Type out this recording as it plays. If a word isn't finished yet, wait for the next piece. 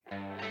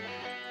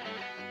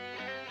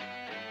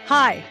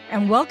Hi,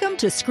 and welcome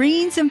to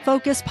Screens in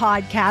Focus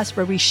podcast,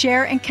 where we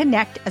share and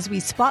connect as we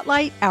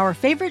spotlight our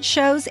favorite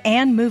shows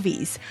and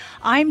movies.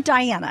 I'm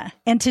Diana,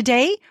 and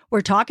today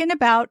we're talking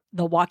about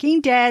The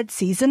Walking Dead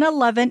Season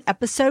 11,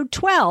 Episode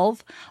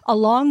 12,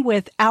 along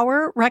with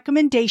our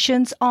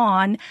recommendations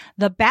on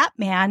The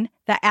Batman,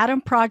 The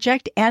Adam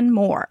Project, and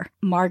more.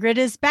 Margaret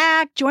is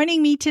back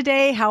joining me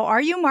today. How are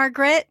you,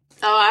 Margaret?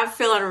 Oh, I'm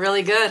feeling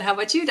really good. How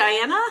about you,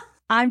 Diana?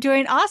 I'm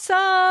doing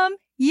awesome.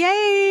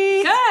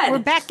 Yay! Good. We're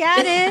back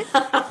at it.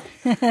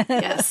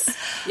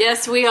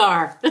 Yes, we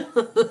are.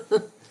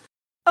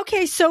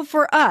 Okay, so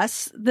for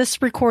us,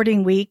 this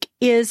recording week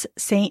is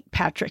St.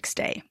 Patrick's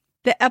Day.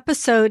 The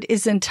episode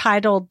is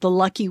entitled The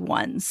Lucky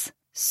Ones.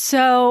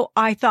 So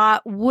I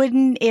thought,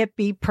 wouldn't it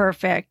be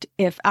perfect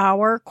if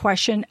our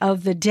question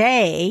of the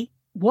day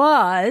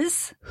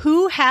was,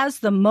 who has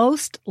the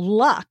most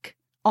luck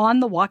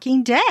on The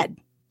Walking Dead?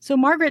 So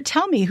Margaret,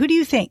 tell me, who do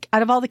you think,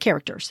 out of all the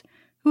characters,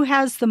 who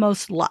has the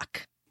most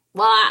luck?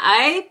 Well,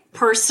 I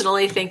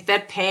personally think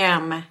that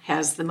Pam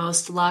has the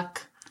most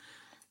luck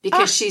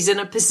because she's in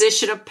a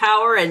position of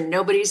power and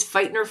nobody's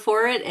fighting her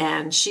for it,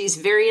 and she's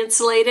very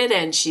insulated,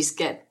 and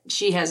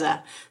she has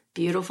a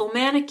beautiful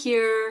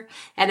manicure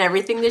and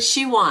everything that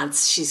she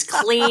wants. She's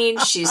clean,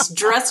 she's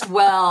dressed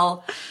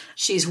well,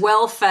 she's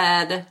well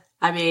fed.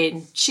 I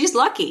mean, she's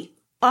lucky.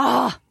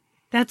 Oh,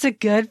 that's a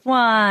good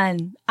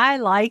one. I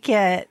like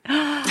it.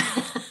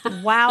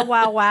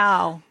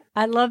 Wow.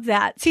 I love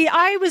that. See,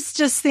 I was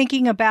just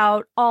thinking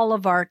about all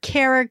of our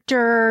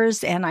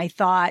characters, and I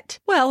thought,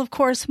 well, of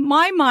course,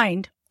 my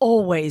mind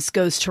always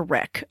goes to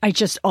Rick. I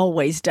just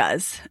always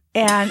does.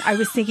 And I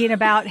was thinking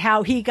about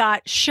how he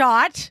got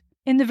shot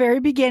in the very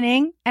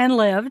beginning and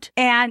lived,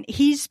 and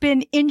he's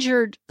been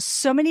injured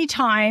so many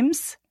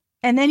times.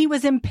 And then he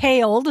was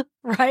impaled,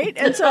 right?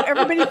 And so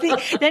everybody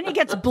thinks, then he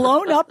gets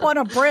blown up on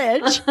a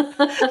bridge.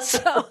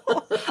 So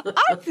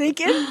I'm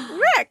thinking,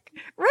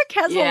 Rick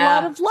has a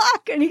lot of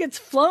luck, and he gets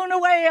flown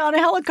away on a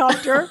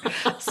helicopter.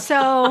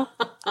 So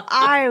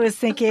I was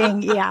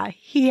thinking,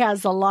 he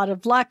has a lot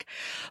of luck.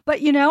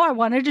 But, I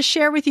wanted to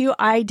share with you,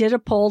 I did a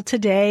poll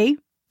today.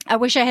 I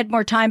wish I had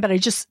more time, but I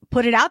just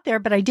put it out there,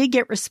 but I did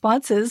get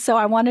responses. So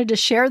I wanted to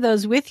share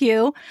those with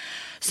you.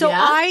 So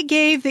I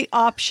gave the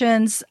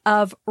options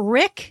of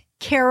Rick,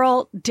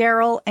 Carol,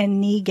 Daryl,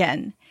 and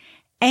Negan.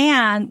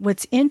 And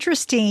what's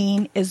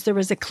interesting is there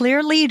was a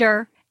clear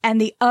leader, and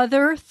the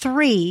other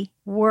three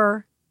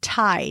were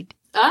tied.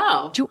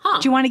 Oh. Do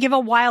you want to give a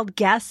wild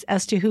guess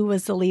as to who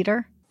was the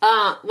leader?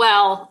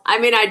 Well, I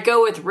mean, I'd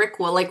go with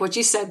Rick, like what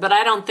you said, but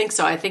I don't think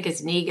so. I think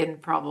it's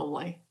Negan,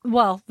 probably.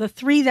 Well, the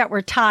three that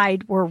were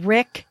tied were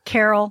Rick,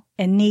 Carol,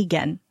 and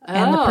Negan. Oh.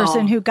 And the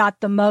person who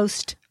got the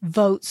most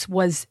votes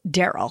was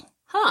Daryl.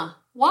 Huh.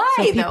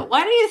 Why, though?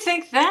 Why do you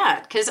think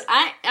that? Because,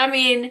 I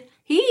mean,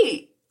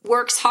 he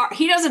works hard.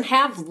 He doesn't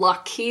have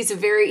luck. He's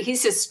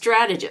a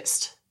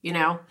strategist,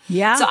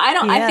 Yeah. So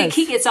I think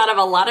he gets out of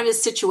a lot of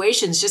his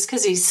situations just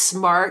because he's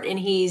smart and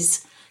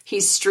he's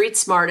street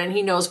smart and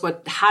he knows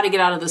how to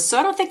get out of this. So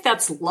I don't think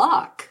that's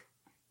luck,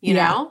 you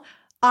know?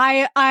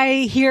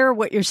 I hear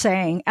what you're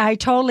saying. I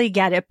totally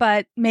get it.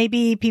 But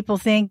maybe people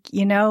think,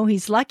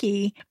 he's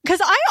lucky.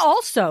 Because I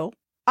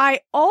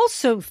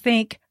also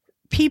think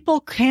people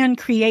can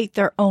create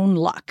their own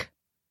luck.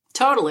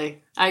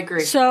 Totally. I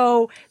agree.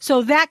 So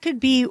that could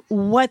be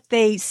what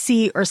they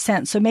see or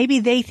sense. So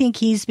maybe they think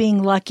he's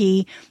being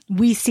lucky.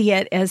 We see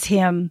it as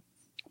him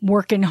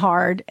working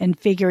hard and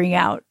figuring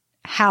out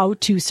how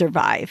to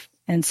survive.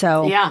 And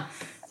so, yeah.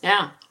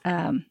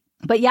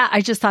 But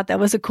I just thought that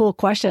was a cool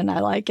question.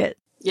 I like it.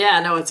 Yeah,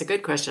 no, it's a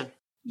good question.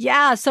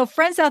 Yeah. So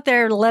friends out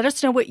there, let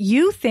us know what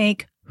you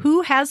think.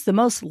 Who has the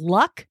most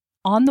luck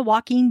on The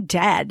Walking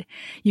Dead?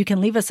 You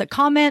can leave us a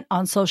comment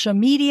on social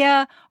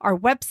media, our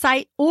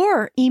website,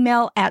 or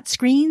email at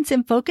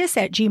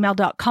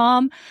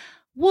screensinfocus@gmail.com.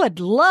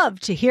 Would love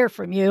to hear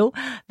from you.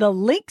 The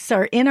links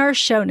are in our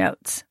show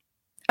notes.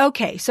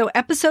 Okay, so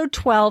episode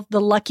 12,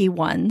 The Lucky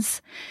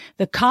Ones.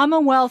 The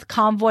Commonwealth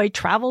convoy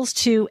travels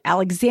to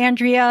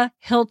Alexandria,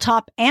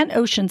 Hilltop, and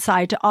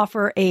Oceanside to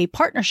offer a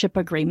partnership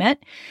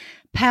agreement.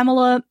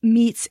 Pamela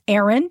meets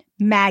Aaron,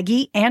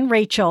 Maggie, and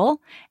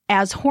Rachel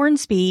as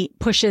Hornsby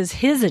pushes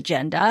his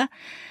agenda.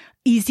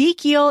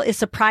 Ezekiel is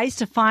surprised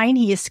to find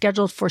he is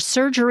scheduled for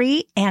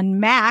surgery, and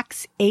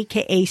Max,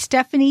 aka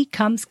Stephanie,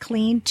 comes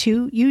clean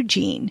to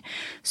Eugene.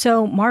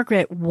 So,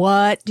 Margaret,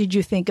 what did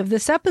you think of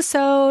this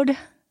episode?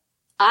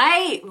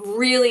 I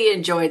really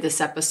enjoyed this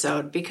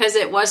episode because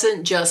it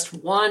wasn't just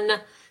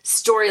one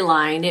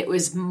storyline. It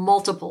was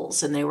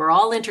multiples, and they were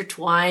all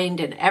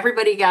intertwined, and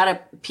everybody got a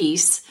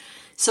piece.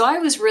 So I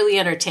was really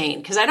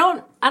entertained because I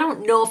don't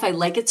know if I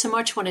like it so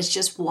much when it's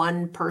just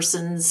one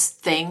person's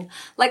thing.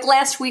 Like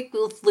last week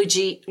with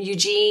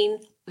Eugene,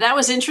 that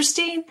was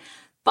interesting,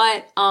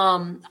 but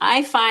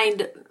I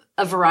find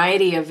a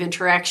variety of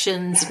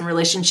interactions and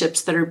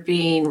relationships that are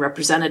being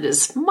represented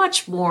is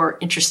much more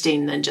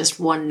interesting than just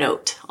one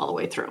note all the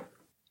way through.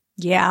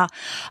 Yeah,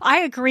 I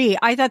agree.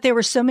 I thought there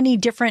were so many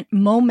different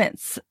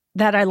moments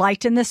that I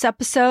liked in this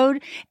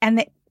episode,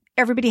 and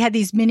everybody had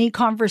these mini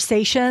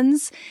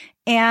conversations.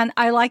 And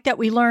I like that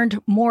we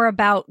learned more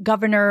about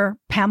Governor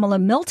Pamela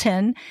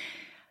Milton.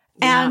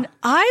 And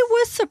I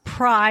was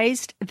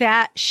surprised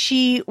that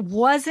she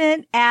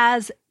wasn't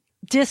as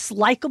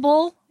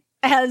dislikable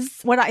as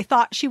what I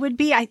thought she would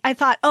be. I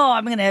thought, oh,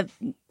 I'm going to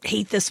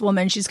hate this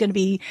woman. She's going to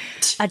be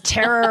a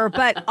terror.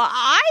 But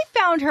I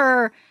found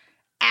her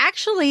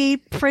actually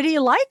pretty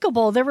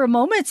likable. There were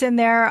moments in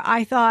there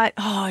I thought,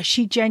 oh, is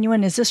she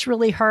genuine? Is this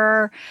really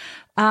her?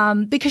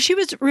 Because she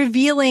was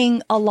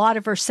revealing a lot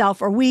of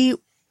herself, or we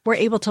were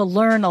able to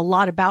learn a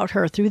lot about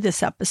her through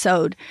this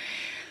episode.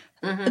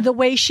 Mm-hmm. The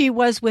way she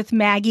was with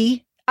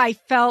Maggie, I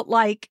felt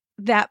like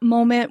that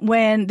moment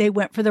when they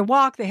went for their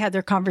walk, they had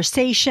their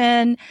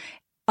conversation,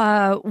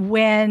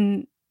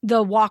 when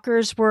the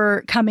walkers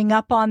were coming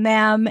up on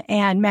them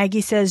and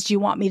Maggie says, do you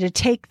want me to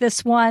take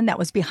this one that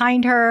was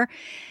behind her?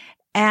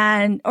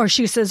 Or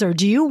she says, or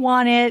do you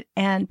want it?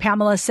 And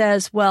Pamela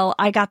says, well,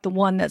 I got the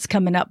one that's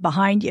coming up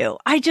behind you.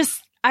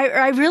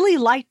 I really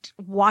liked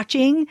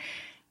watching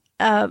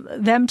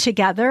them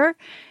together.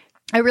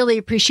 I really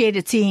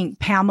appreciated seeing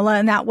Pamela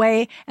in that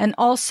way. And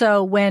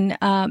also when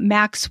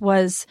Max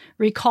was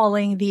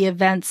recalling the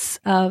events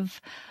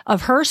of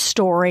her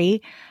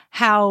story,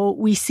 how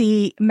we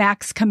see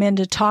Max come in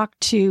to talk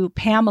to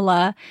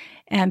Pamela,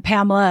 and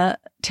Pamela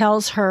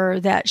tells her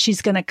that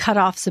she's going to cut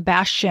off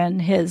Sebastian,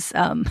 his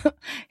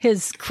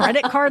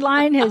credit card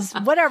line, his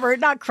whatever,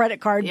 not credit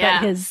card,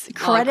 but his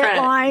credit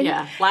line.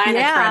 Yeah. Line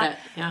of credit.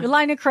 Yeah.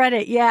 Line of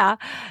credit. Yeah.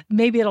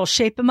 Maybe it'll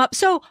shape him up.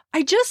 So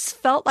I just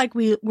felt like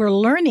we were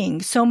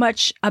learning so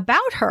much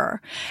about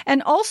her.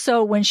 And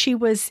also when she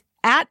was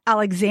at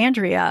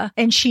Alexandria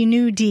and she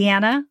knew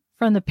Deanna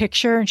from the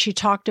picture, and she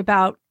talked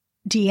about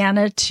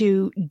Deanna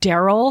to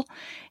Daryl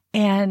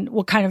and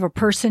what kind of a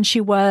person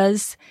she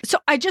was. So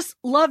I just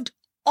loved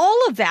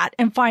all of that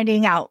and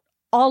finding out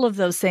all of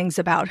those things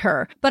about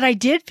her. But I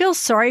did feel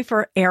sorry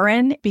for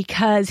Aaron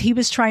because he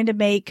was trying to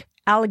make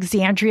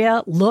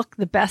Alexandria look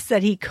the best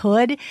that he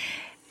could.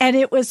 And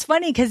it was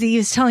funny because he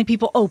was telling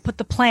people, oh, put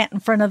the plant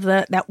in front of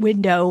that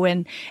window.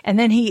 And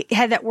then he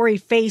had that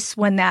worried face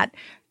when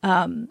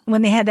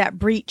they had that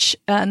breach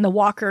and the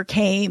walker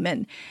came,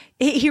 and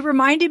he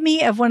reminded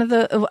me of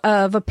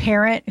of a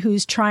parent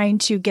who's trying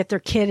to get their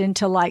kid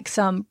into like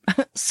some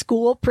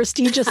school,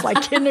 prestigious, like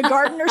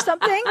kindergarten or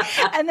something.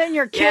 And then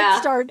your kid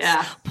starts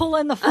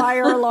pulling the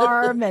fire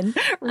alarm and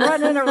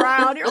running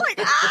around. You're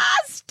like,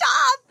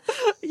 stop.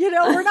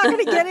 We're not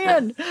going to get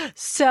in.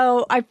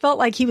 So I felt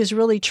like he was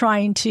really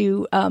trying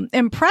to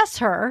impress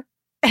her.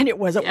 And it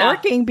wasn't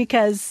working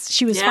because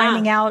she was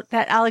finding out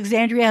that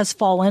Alexandria has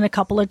fallen a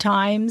couple of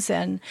times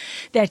and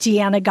that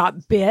Deanna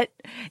got bit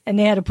and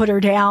they had to put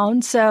her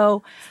down.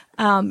 So,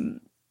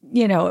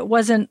 it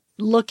wasn't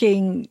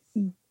looking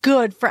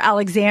good for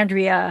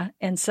Alexandria.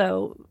 And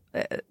so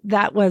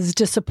that was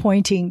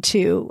disappointing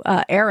to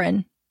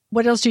Aaron.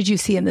 What else did you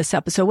see in this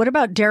episode? What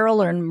about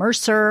Daryl and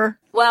Mercer?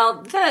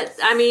 Well,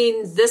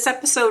 this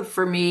episode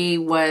for me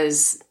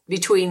was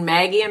between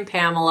Maggie and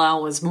Pamela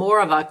was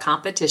more of a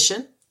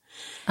competition.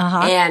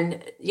 Uh-huh.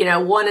 And,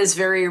 one is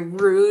very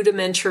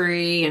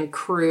rudimentary and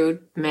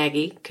crude,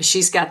 Maggie, because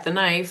she's got the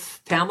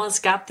knife. Pamela's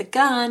got the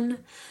gun.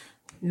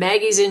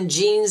 Maggie's in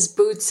jeans,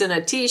 boots, and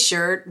a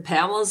T-shirt. And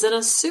Pamela's in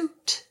a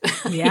suit.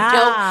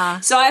 Yeah.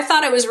 So I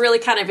thought it was really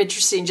kind of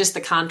interesting, just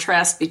the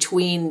contrast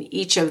between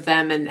each of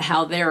them and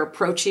how they're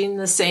approaching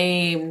the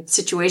same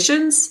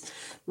situations.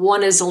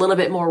 One is a little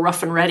bit more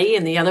rough and ready,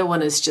 and the other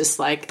one is just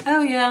like,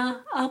 oh, yeah,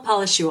 I'll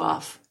polish you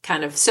off,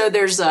 kind of. So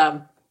there's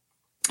a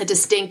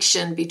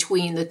distinction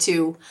between the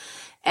two.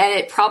 And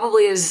it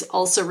probably is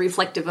also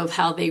reflective of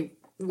how they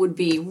would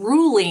be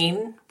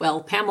ruling.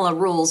 Well, Pamela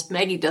rules.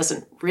 Maggie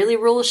doesn't really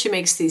rule. She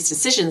makes these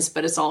decisions,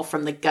 but it's all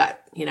from the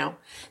gut,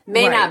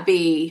 May not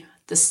be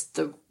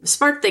the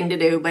smart thing to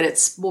do, but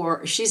it's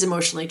more, she's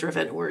emotionally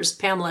driven, whereas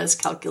Pamela is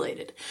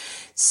calculated.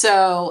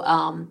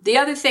 So the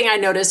other thing I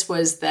noticed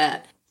was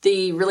that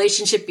the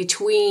relationship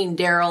between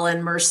Daryl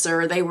and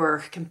Mercer, they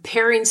were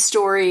comparing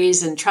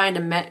stories and trying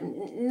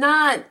to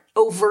not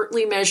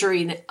overtly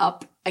measuring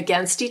up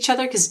against each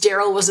other, because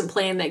Daryl wasn't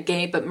playing that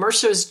game, but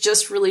Mercer was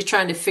just really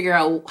trying to figure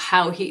out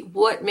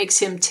what makes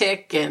him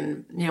tick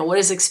and, what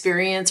his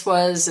experience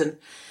was. And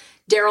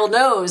Daryl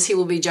knows he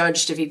will be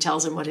judged if he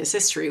tells him what his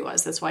history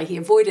was. That's why he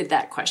avoided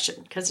that question,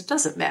 because it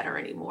doesn't matter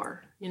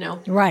anymore,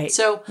 Right.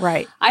 So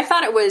I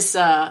thought it was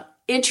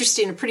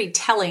interesting and pretty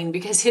telling,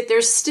 because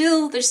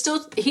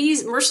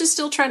Mercer's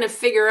still trying to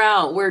figure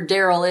out where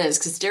Daryl is,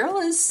 because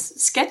Daryl is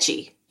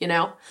sketchy,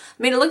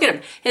 look at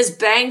him. His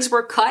bangs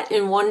were cut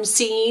in one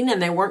scene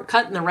and they weren't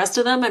cut in the rest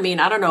of them. I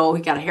don't know.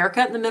 He got a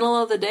haircut in the middle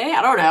of the day.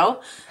 I don't know,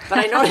 but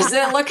I noticed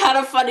it looked kind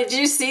of fun. Did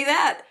you see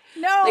that?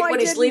 No, when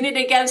he's leaning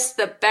against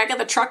the back of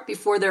the truck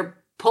before they're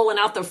pulling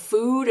out the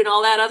food and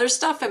all that other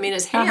stuff.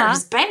 His hair,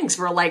 his bangs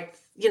were like,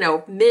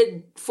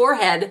 mid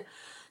forehead.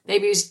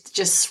 Maybe he's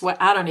just sweat.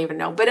 I don't even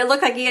know. But it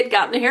looked like he had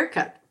gotten a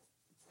haircut.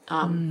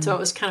 So it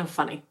was kind of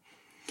funny.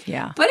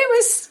 Yeah. But it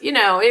was,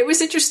 it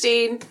was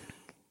interesting.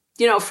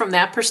 from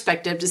that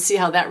perspective to see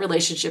how that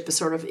relationship is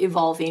sort of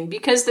evolving,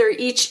 because they're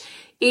each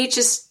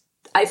is,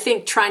 I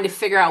think, trying to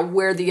figure out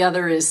where the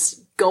other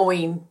is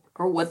going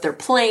or what they're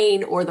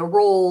playing or the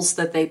roles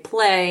that they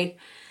play.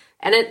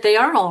 And they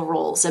are all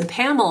roles. And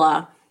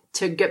Pamela,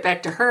 to get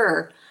back to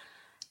her,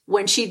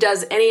 when she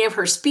does any of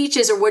her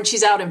speeches or when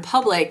she's out in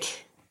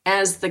public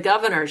as the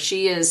governor,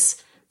 she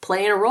is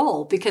playing a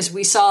role, because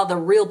we saw the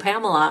real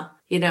Pamela,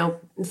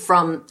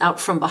 from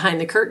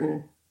behind the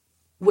curtain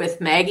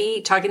with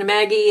Maggie, talking to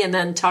Maggie and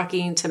then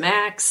talking to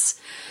Max.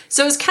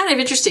 So it's kind of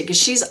interesting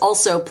because she's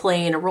also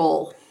playing a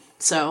role.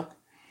 So,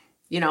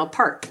 a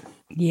part.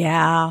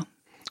 Yeah.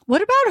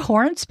 What about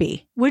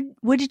Hornsby?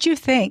 What did you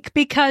think?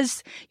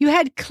 Because you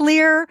had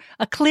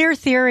a clear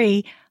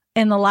theory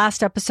in the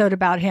last episode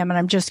about him, and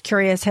I'm just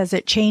curious, has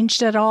it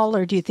changed at all,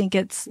 or do you think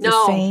it's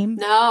the same?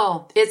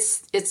 No,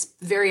 it's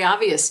very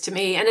obvious to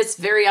me, and it's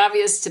very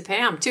obvious to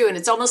Pam too. And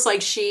it's almost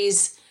like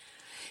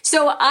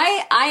so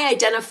I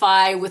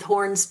identify with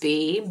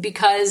Hornsby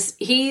because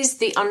he's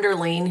the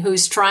underling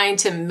who's trying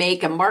to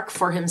make a mark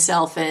for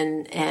himself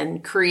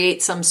and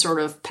create some sort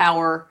of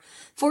power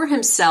for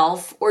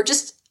himself, or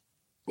just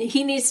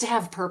he needs to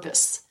have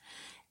purpose.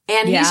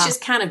 And he's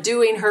just kind of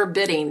doing her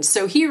bidding.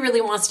 So he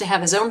really wants to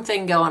have his own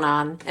thing going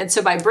on. And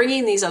so by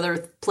bringing these other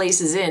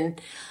places in,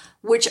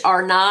 which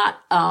are not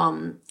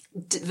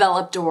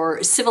developed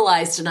or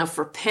civilized enough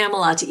for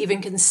Pamela to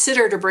even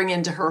consider to bring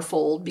into her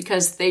fold,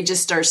 because they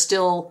just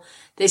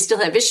they still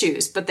have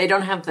issues, but they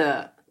don't have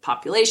the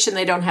population.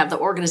 They don't have the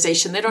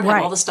organization. They don't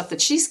have all the stuff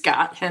that she's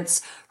got,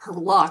 hence her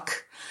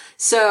luck.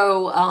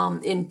 So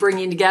in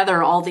bringing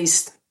together all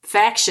these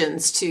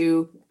factions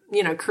to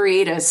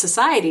create a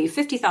society,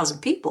 50,000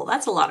 people.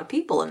 That's a lot of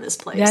people in this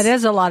place. That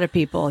is a lot of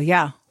people,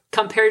 yeah.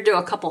 Compared to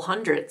a couple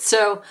hundred.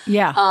 So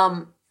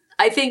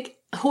I think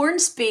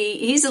Hornsby,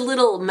 he's a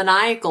little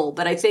maniacal,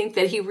 but I think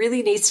that he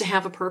really needs to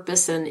have a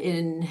purpose. And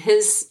in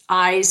his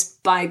eyes,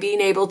 by being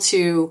able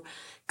to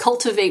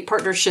cultivate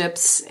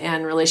partnerships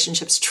and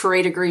relationships,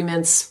 trade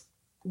agreements,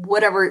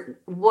 whatever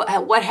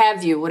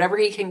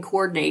he can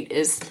coordinate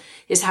is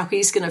how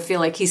he's going to feel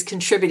like he's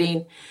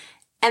contributing.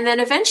 And then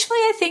eventually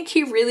I think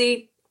he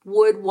really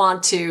would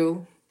want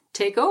to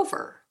take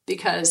over,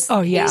 because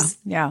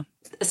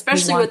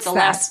especially with the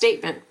last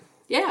statement.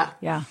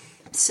 Yeah.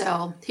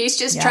 So he's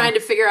just trying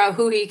to figure out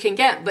who he can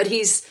get, but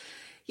he's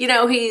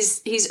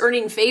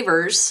earning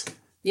favors,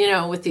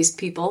 with these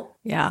people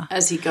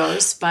as he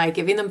goes by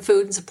giving them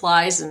food and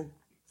supplies and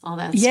all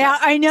that stuff. Yeah,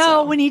 I know.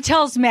 So when he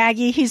tells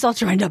Maggie, he's all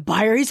trying to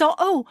buy her. He's all,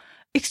 "Oh,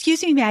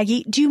 excuse me,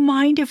 Maggie, do you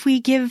mind if we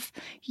give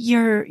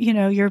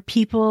your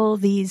people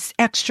these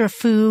extra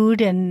food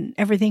and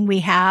everything we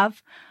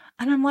have?"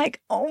 And I'm like,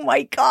 "Oh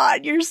my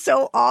God, you're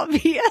so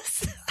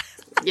obvious."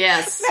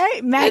 Yes.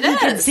 Maggie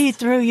can see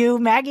through you.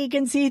 Maggie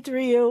can see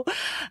through you.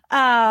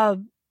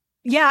 And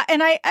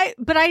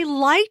but I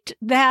liked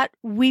that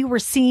we were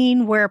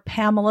seeing where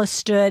Pamela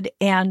stood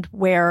and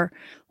where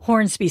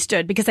Hornsby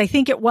stood, because I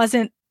think it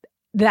wasn't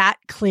that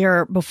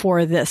clear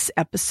before this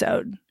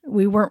episode.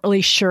 We weren't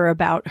really sure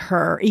about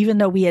her, even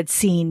though we had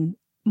seen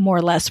more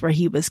or less where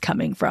he was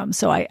coming from.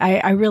 So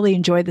I really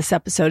enjoyed this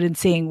episode and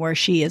seeing where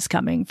she is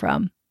coming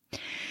from.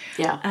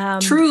 Yeah.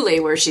 Truly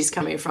where she's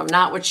coming from,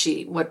 not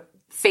what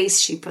face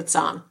she puts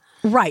on.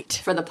 Right.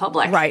 For the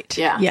public. Right.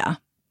 Yeah. Yeah.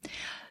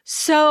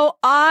 So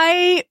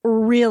I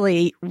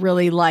really,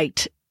 really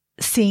liked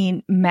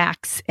seeing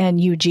Max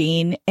and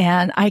Eugene,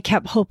 and I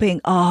kept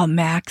hoping, "Oh,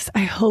 Max,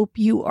 I hope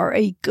you are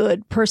a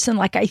good person.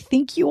 Like I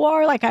think you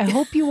are, like I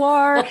hope you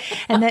are,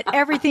 and that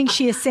everything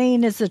she is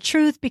saying is the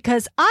truth,"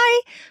 because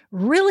I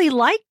really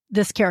liked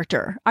this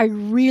character. I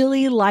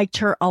really liked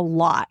her a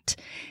lot.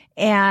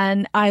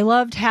 And I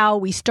loved how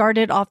we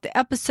started off the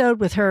episode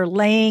with her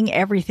laying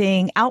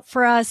everything out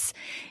for us.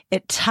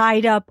 It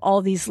tied up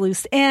all these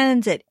loose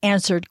ends. It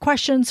answered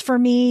questions for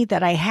me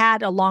that I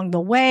had along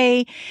the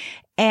way.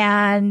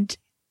 And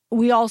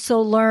we also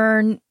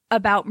learn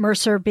about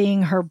Mercer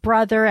being her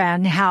brother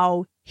and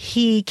how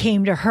he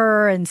came to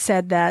her and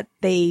said that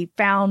they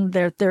found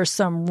that there's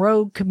some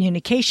rogue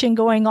communication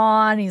going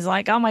on. He's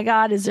like, "Oh my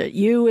God, is it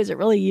you? Is it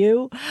really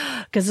you?"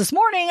 Because this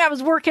morning I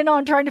was working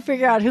on trying to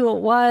figure out who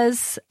it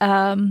was.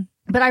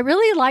 But I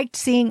really liked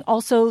seeing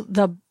also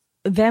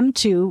them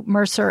two,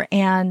 Mercer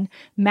and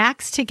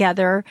Max,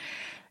 together.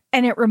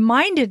 And it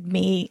reminded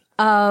me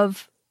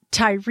of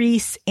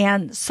Tyrese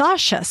and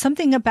Sasha,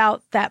 something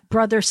about that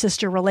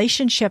brother-sister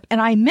relationship. And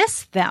I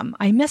miss them.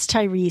 I miss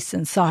Tyrese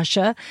and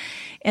Sasha.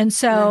 And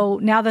so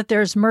now that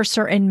there's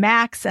Mercer and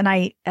Max, and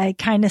I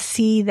kind of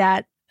see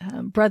that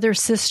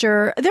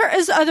brother-sister, there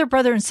is other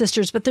brother and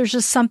sisters, but there's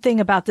just something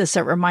about this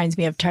that reminds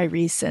me of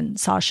Tyrese and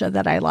Sasha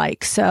that I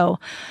like. So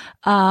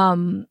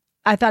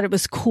I thought it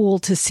was cool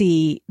to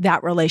see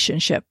that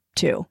relationship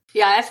too.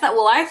 Yeah, I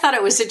thought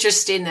it was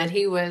interesting that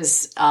he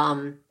was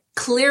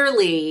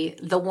clearly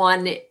the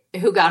one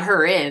who got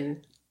her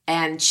in,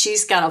 and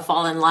she's got to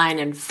fall in line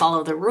and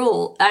follow the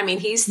rule. I mean,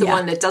 he's the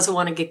one that doesn't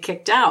want to get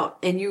kicked out.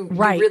 And you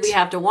really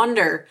have to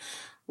wonder,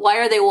 why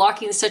are they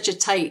walking such a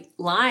tight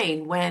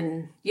line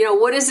when,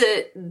 what is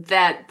it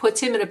that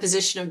puts him in a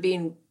position of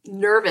being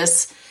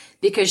nervous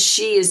because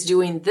she is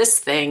doing this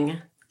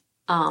thing,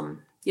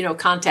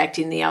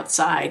 contacting the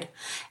outside?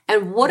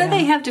 And what do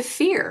they have to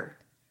fear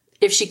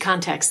if she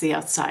contacts the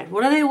outside?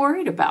 What are they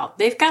worried about?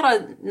 They've got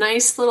a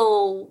nice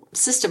little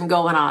system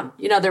going on.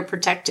 They're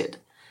protected.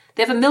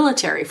 They have a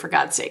military, for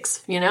God's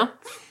sakes,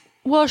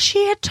 Well,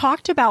 she had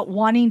talked about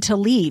wanting to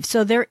leave.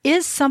 So there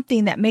is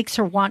something that makes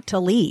her want to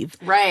leave.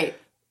 Right.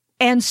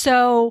 And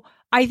so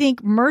I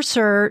think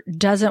Mercer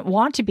doesn't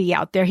want to be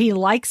out there. He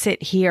likes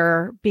it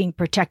here being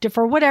protected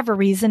for whatever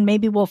reason.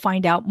 Maybe we'll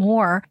find out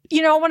more.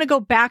 I want to go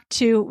back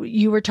to,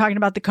 you were talking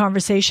about the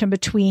conversation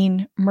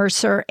between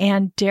Mercer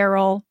and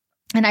Daryl.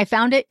 And I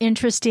found it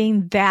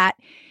interesting that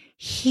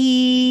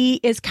he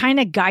is kind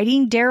of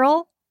guiding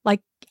Daryl.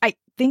 I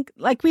think,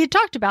 like we had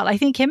talked about, I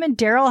think him and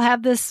Daryl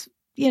have this,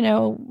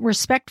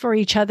 respect for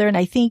each other. And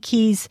I think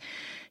he's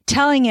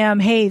telling him,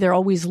 hey, they're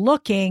always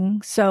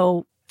looking.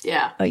 So,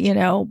 yeah,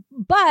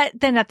 but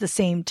then at the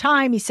same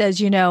time, he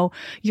says,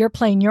 you're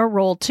playing your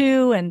role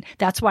too. And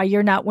that's why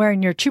you're not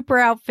wearing your trooper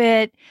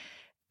outfit.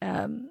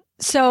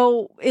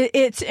 So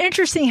it's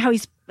interesting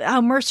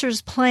how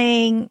Mercer's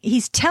playing.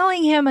 He's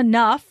telling him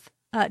enough,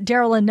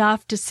 Daryl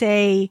enough to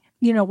say,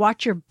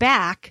 watch your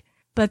back.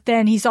 But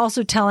then he's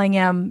also telling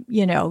him,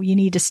 you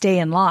need to stay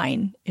in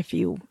line if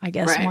you, I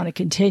guess, want to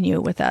continue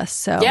with us.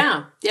 So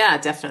yeah,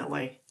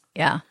 definitely.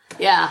 Yeah.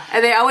 Yeah.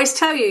 And they always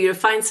tell you to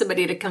find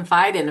somebody to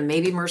confide in. And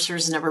maybe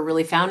Mercer's never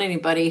really found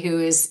anybody who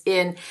is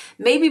in.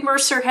 Maybe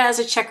Mercer has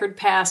a checkered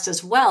past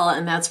as well.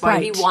 And that's why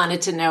he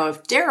wanted to know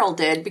if Daryl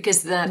did,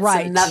 because that's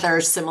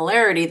another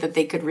similarity that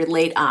they could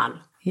relate on.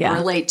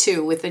 Relate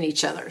to within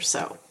each other.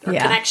 So,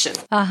 connection.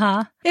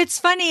 It's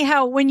funny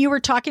how when you were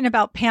talking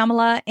about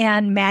Pamela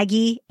and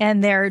Maggie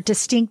and their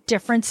distinct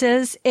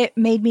differences, it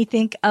made me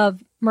think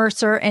of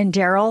Mercer and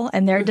Daryl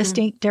and their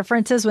distinct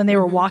differences when they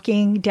were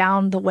walking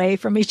down the way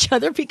from each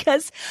other and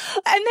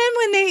then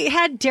when they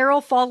had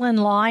Daryl fall in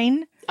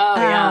line.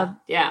 Oh,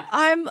 yeah.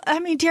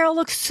 Daryl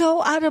looks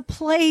so out of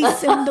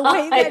place in the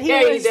way that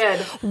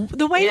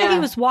the way that he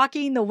was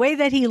walking, the way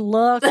that he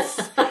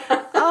looks.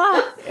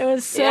 It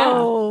was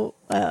so...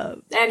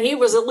 and he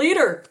was a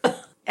leader.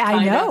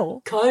 I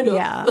know. Kind of.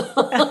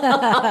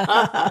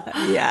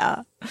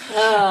 Yeah.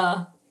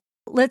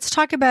 Let's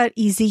talk about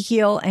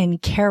Ezekiel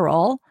and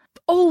Carol.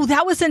 Oh,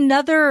 that was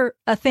another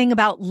thing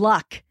about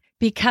luck,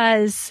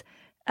 because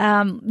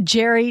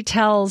Jerry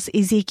tells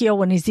Ezekiel,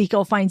 when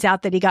Ezekiel finds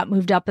out that he got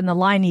moved up in the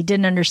line, he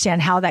didn't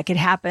understand how that could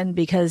happen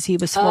because he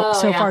was so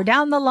far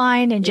down the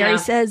line. And Jerry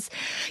says,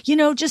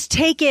 just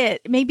take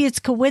it. Maybe it's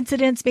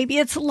coincidence. Maybe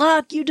it's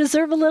luck. You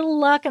deserve a little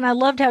luck. And I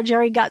loved how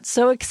Jerry got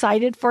so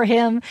excited for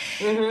him.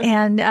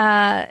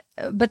 And,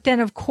 but then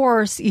of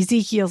course,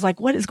 Ezekiel's like,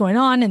 what is going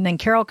on? And then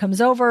Carol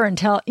comes over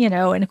and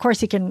and of course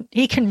he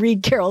can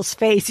read Carol's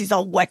face. He's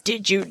all, what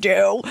did you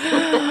do?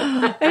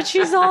 And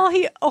she's all,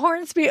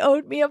 Hornsby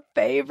owed me a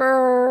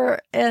favor.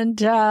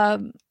 And,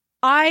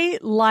 I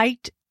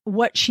liked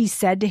what she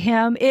said to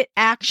him. It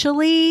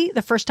actually,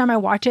 the first time I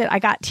watched it, I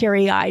got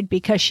teary-eyed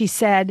because she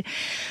said,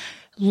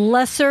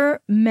 lesser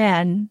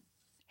men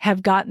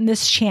have gotten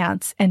this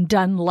chance and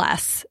done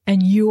less,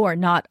 and you are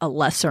not a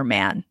lesser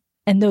man.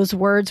 And those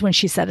words, when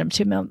she said them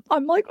to him,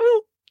 I'm like,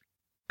 oh,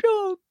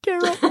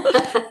 Carol,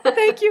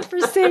 thank you for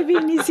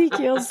saving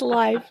Ezekiel's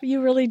life.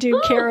 You really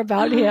do care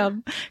about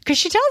him. Because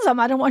she tells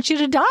him, I don't want you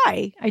to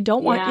die. I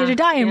don't want you to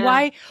die.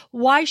 And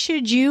why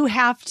should you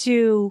have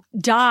to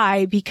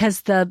die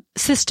because the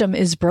system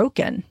is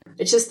broken?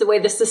 It's just the way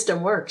the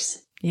system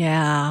works.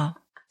 Yeah.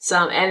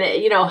 So,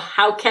 and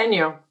how can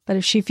you? But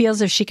if she feels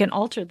if she can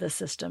alter the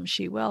system,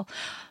 she will.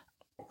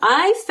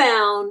 I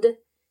found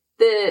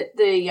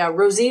the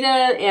Rosita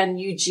and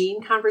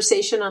Eugene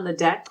conversation on the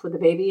deck with the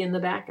baby in the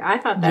back. I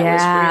thought that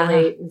was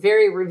really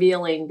very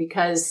revealing,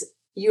 because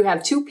you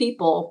have two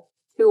people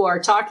who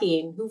are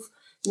talking, who've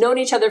known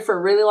each other for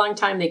a really long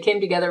time. They came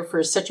together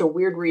for such a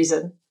weird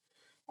reason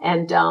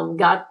and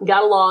got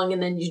along.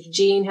 And then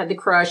Eugene had the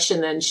crush,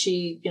 and then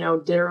she,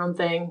 did her own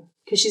thing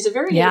because she's a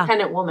very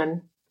independent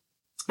woman.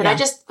 And I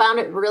just found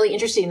it really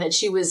interesting that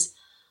she was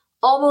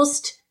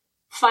almost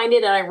find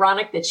it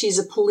ironic that she's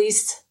a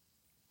police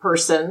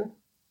person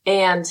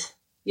and,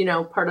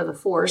 part of the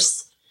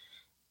force.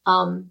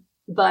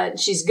 But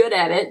she's good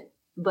at it,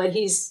 but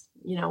he's,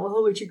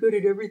 but you're good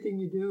at everything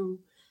you do.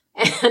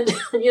 And,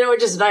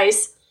 which is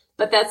nice,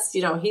 but that's,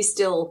 he's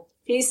still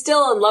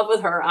in love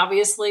with her,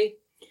 obviously,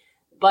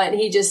 but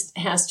he just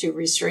has to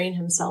restrain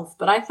himself.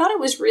 But I thought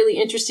it was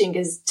really interesting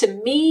because to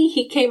me,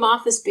 he came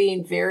off as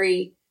being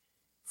very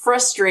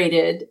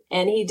frustrated,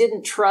 and he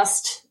didn't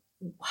trust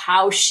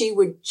how she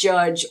would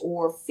judge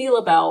or feel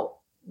about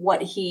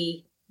what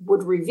he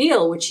would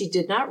reveal, which he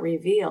did not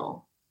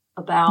reveal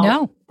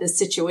about the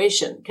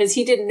situation, because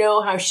he didn't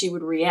know how she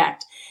would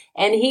react.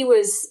 And he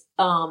was,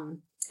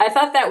 I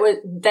thought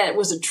that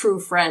was a true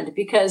friend,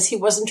 because he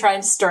wasn't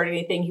trying to start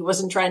anything. He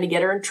wasn't trying to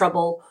get her in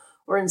trouble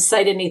or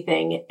incite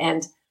anything.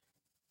 And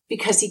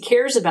because he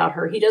cares about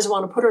her. He doesn't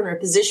want to put her in a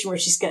position where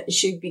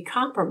she'd be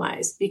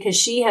compromised because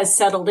she has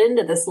settled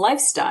into this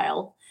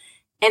lifestyle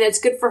and it's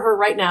good for her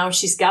right now.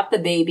 She's got the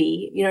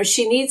baby. You know,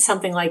 she needs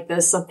something like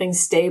this, something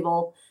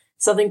stable,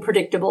 something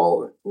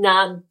predictable,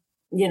 not,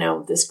 you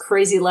know, this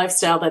crazy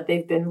lifestyle that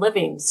they've been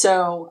living.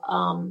 So,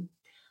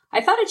 I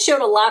thought it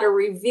showed a lot or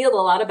revealed a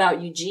lot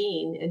about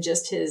Eugene and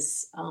just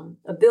his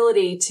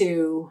ability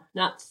to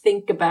not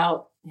think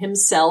about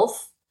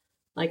himself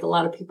like a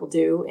lot of people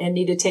do and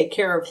need to take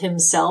care of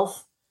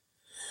himself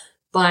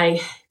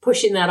by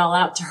pushing that all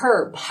out to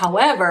her.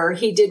 However,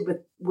 he did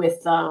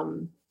with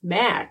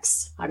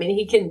Max. I mean,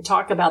 he can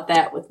talk about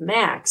that with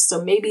Max.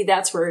 So maybe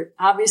that's where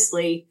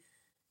obviously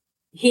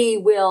he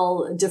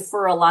will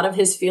defer a lot of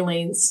his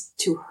feelings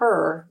to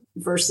her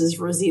versus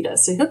Rosita.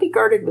 So he'll be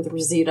guarded with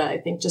Rosita, I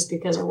think, just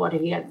because of what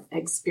he had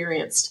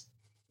experienced.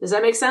 Does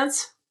that make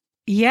sense?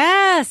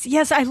 Yes.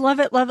 Yes. I love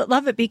it. Love it.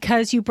 Love it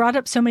because you brought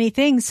up so many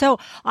things. So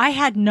I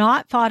had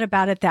not thought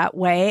about it that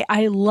way.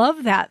 I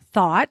love that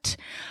thought.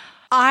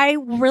 I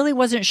really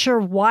wasn't sure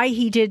why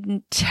he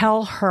didn't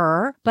tell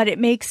her, but it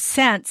makes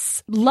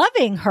sense.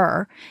 Loving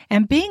her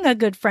and being a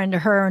good friend to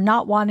her and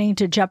not wanting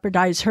to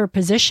jeopardize her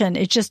position,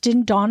 it just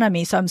didn't dawn on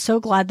me. So I'm so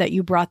glad that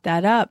you brought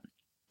that up.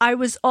 I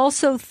was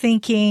also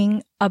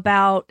thinking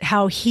about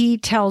how he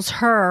tells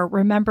her,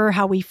 remember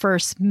how we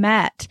first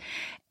met?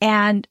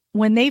 And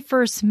when they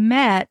first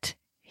met,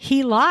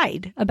 he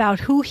lied about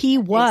who he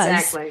was.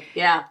 Exactly.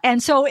 Yeah.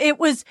 And so it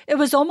was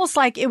almost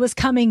like it was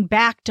coming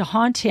back to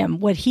haunt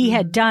him. What he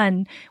had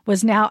done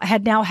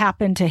had now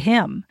happened to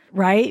him,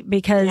 right?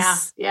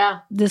 Because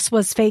this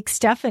was fake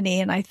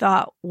Stephanie. And I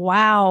thought,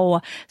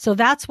 wow. So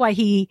that's why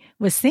he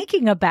was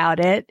thinking about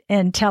it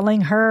and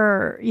telling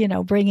her, you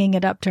know, bringing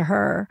it up to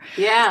her.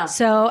 Yeah.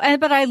 So,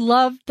 but I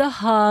loved the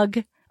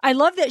hug. I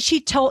love that she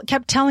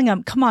kept telling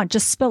him, come on,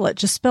 just spill it.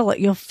 Just spill it.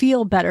 You'll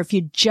feel better if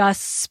you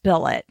just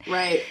spill it.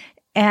 Right.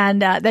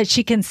 And that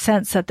she can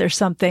sense that there's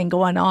something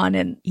going on.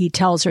 And he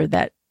tells her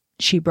that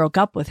she broke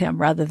up with him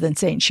rather than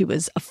saying she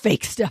was a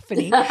fake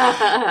Stephanie.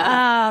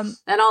 And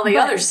all the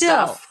other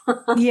stuff.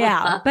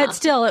 Yeah. But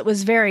still, it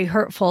was very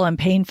hurtful and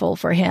painful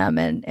for him.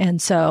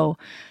 And so,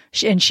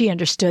 she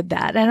understood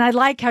that. And I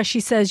like how she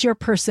says, your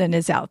person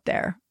is out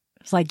there.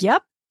 It's like,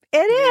 yep, it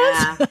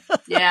is.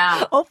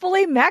 Yeah.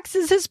 Hopefully Max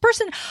is his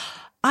person.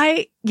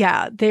 I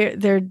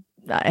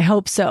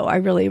hope so. I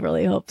really,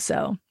 really hope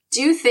so.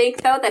 Do you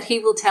think, though, that he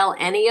will tell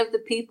any of the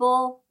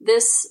people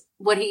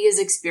what he has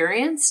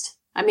experienced?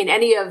 I mean,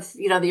 any of,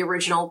 you know, the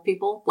original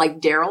people,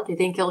 like Daryl? Do you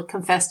think he'll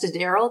confess to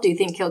Daryl? Do you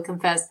think he'll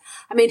confess?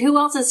 I mean, who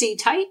else is he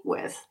tight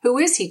with? Who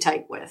is he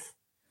tight with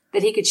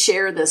that he could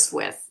share this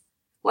with?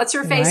 What's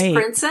her face, right.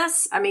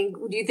 Princess? I mean,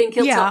 do you think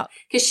he'll tell?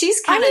 Because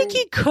she's kind of. I think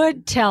he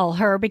could tell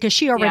her because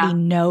she already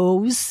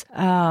knows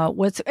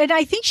and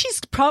I think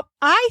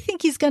I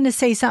think he's going to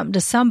say something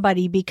to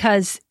somebody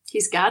because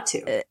he's got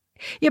to.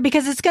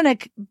 Because it's going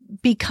to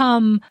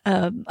become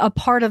a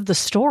part of the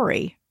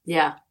story.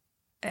 Yeah.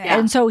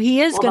 And so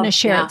he is going to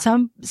share at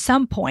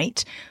some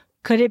point.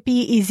 Could it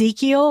be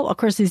Ezekiel? Of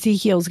course,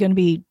 Ezekiel is going to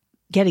be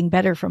getting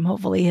better from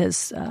hopefully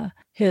his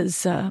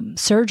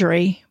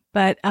surgery.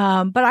 But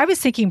I was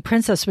thinking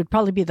Princess would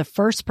probably be the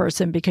first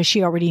person because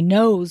she already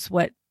knows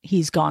what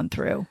he's gone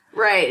through.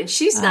 Right. And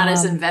she's not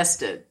as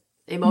invested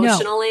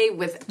emotionally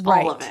with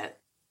all of it.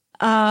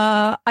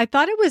 I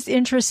thought it was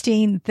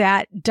interesting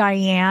that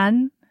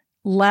Diane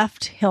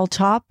left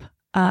Hilltop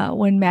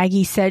when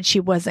Maggie said she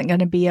wasn't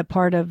going to be a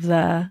part of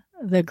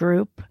the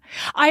group.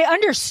 I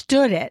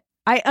understood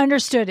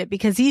it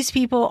because these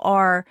people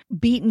are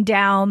beaten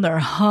down, they're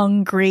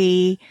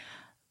hungry.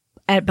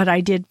 But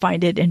I did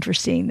find it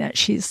interesting that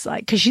she's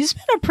like, because she's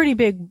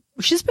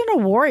been a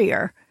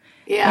warrior.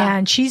 Yeah.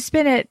 And she's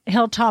been at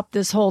Hilltop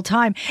this whole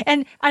time.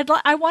 And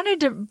I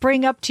wanted to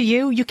bring up to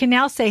you, you can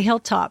now say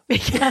Hilltop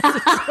because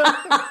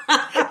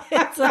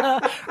it's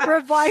a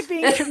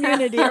reviving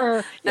community.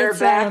 They're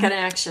back in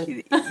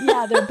action.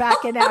 Yeah, they're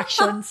back in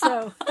action.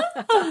 So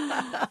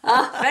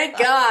thank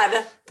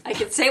God. I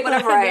can say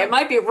whatever I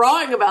might be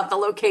wrong about the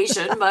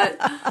location, but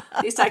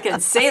at least I can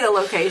say the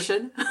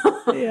location.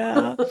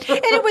 Yeah. And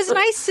it was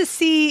nice to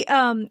see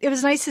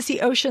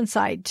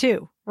Oceanside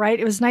too, right?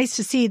 It was nice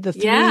to see the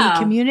three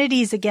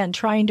communities again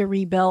trying to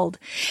rebuild.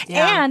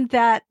 Yeah. And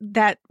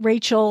that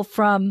Rachel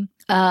from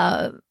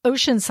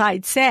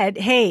Oceanside said,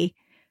 hey,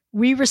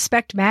 we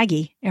respect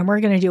Maggie and we're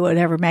going to do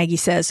whatever Maggie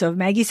says. So if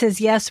Maggie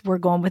says yes, we're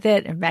going with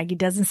it. If Maggie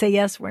doesn't say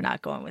yes, we're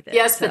not going with it.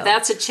 Yes, but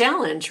that's a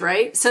challenge,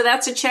 right? So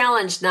that's a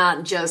challenge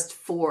not just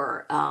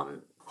for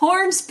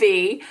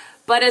Hornsby,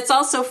 but it's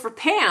also for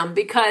Pam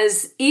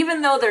because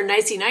even though they're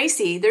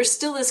nicey, there's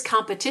still this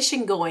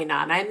competition going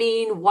on. I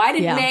mean, why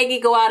did Maggie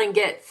go out and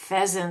get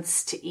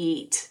pheasants to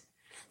eat?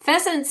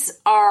 Pheasants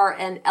are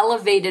an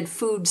elevated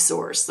food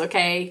source,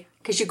 okay?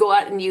 Because you go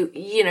out and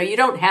you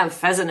don't have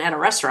pheasant at a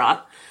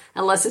restaurant.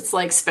 Unless it's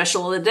like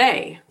special of the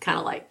day, kind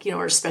of like,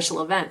 or a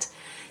special event.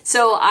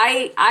 So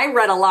I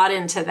read a lot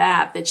into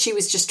that she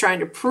was just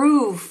trying to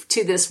prove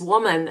to this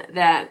woman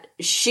that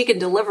she can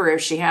deliver if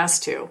she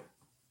has to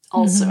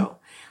also.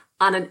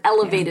 on an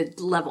elevated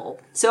level.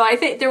 So I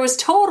think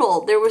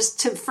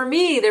for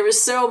me, there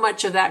was so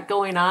much of that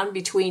going on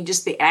between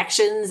just the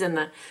actions and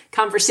the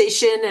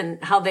conversation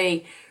and how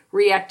they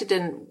reacted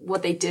and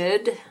what they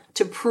did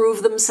to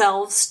prove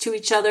themselves to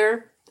each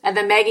other. And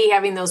then Maggie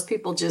having those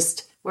people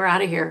just, we're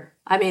out of here.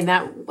 I mean,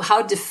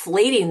 how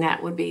deflating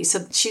that would be.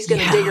 So she's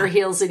going to dig her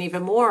heels in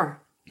even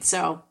more.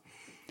 So,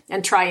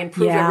 and try and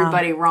prove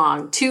everybody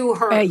wrong to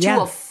her,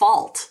 to a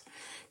fault.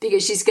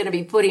 Because she's going to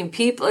be putting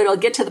people, it'll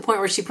get to the point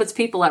where she puts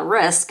people at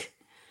risk,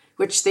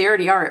 which they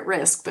already are at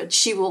risk, but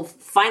she will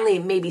finally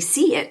maybe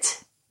see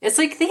it. It's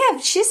like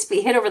she has to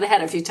be hit over the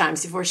head a few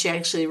times before she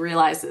actually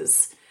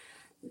realizes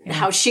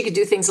how she could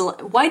do things.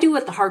 Why do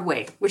it the hard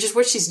way, which is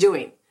what she's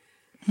doing.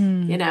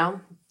 You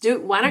know,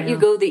 why don't you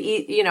go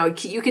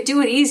you could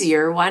do it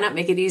easier. Why not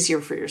make it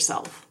easier for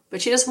yourself?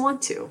 But she doesn't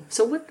want to.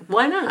 So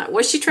why not?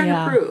 What's she trying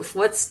to prove?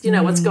 What's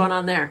going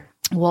on there?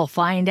 We'll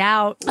find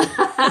out.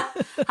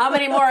 How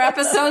many more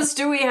episodes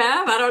do we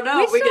have? I don't know.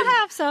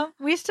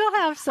 We still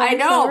have some. I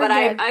know, but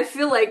I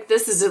feel like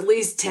this is at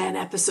least 10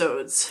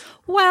 episodes.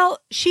 Well,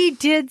 she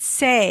did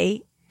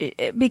say,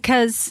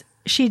 because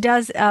she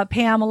does,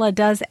 Pamela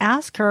does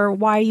ask her,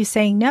 why are you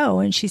saying no?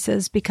 And she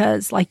says,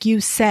 because like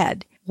you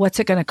said, what's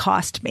it going to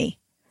cost me?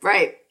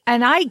 Right.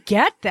 And I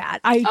get that.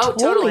 I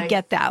totally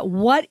get that.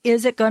 What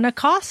is it going to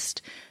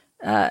cost?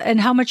 And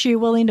how much are you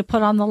willing to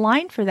put on the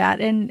line for that?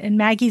 And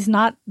Maggie's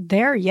not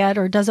there yet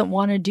or doesn't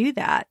want to do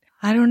that.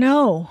 I don't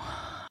know.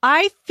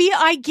 I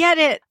get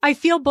it. I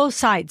feel both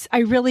sides. I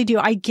really do.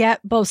 I get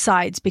both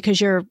sides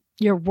because you're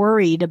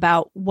worried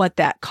about what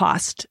that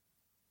cost,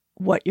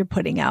 what you're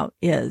putting out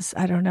is.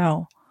 I don't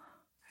know.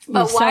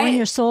 You're selling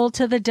your soul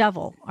to the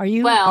devil. Are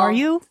you? Well, are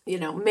you?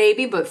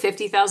 Maybe, but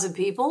 50,000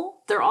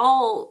 people, they're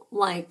all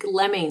like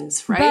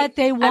lemmings, right? But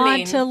they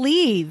want to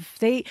leave.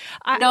 They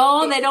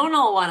don't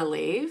all want to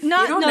leave.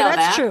 No,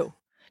 that's true.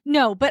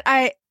 No, but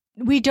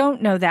we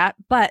don't know that.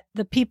 But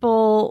the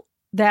people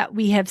that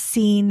we have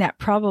seen that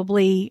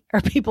probably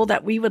are people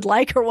that we would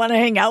like or want to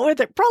hang out with,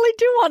 that probably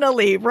do want to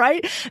leave,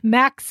 right?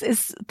 Max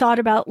is thought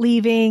about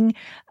leaving.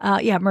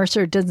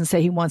 Mercer doesn't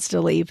say he wants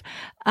to leave.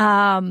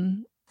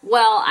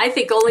 Well, I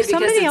think only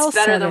because it's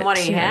better than what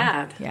he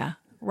had. Yeah,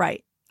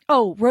 right.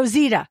 Oh,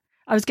 Rosita.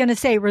 I was going to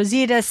say,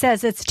 Rosita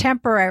says it's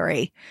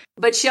temporary.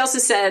 But she also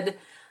said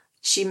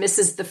she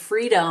misses the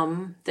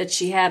freedom that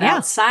she had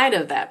outside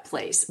of that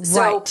place.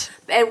 So,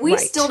 and we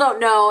still don't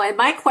know. And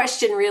my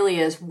question really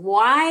is,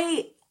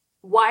 why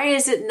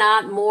is it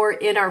not more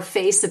in our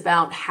face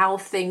about how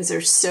things are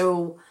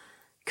so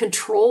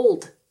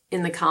controlled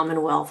in the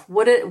Commonwealth?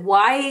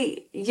 Why,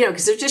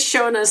 because they're just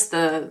showing us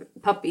the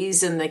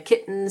puppies and the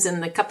kittens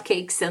and the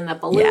cupcakes and the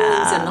balloons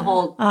and the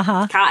whole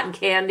cotton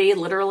candy,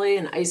 literally,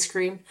 and ice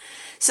cream.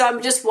 So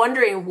I'm just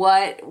wondering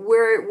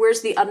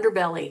where's the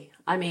underbelly?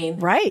 I mean,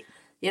 right.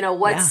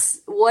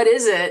 What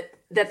is it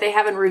that they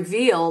haven't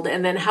revealed?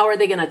 And then how are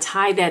they going to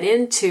tie that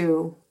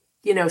into,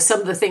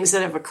 some of the things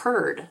that have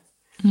occurred?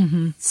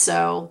 Mm-hmm.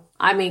 So,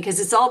 I mean,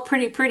 because it's all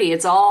pretty.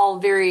 It's all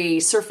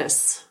very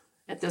surface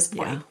at this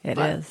point. Yeah, it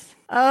is.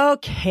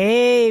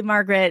 Okay,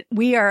 Margaret,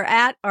 we are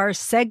at our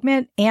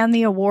segment and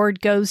the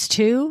award goes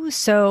to.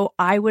 So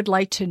I would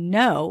like to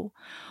know,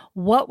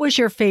 what was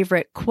your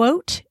favorite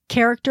quote,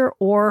 character,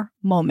 or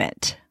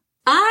moment?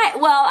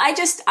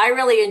 I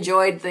really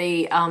enjoyed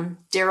the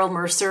Daryl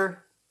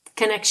Mercer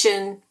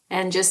connection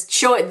and just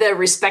show the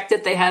respect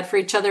that they had for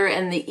each other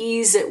and the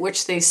ease at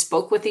which they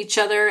spoke with each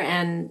other.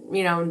 And,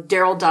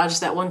 Daryl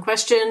dodged that one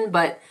question,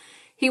 but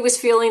he was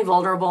feeling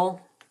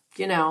vulnerable,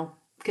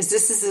 because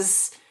this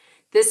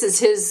is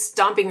his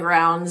stomping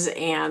grounds.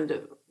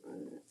 And,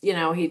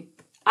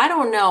 I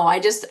don't know.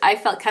 I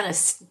felt kind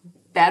of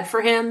bad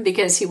for him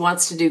because he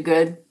wants to do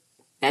good,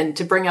 and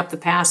to bring up the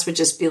past would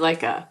just be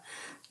like a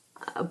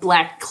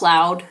black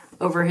cloud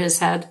over his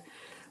head,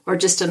 or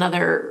just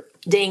another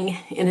ding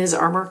in his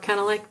armor, kind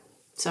of like.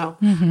 So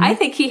I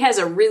think he has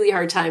a really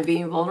hard time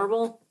being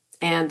vulnerable.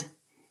 And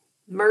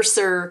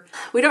Mercer,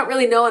 we don't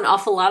really know an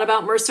awful lot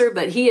about Mercer,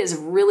 but he is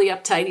really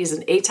uptight. He's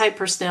an A-type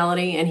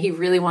personality, and he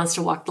really wants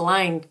to walk the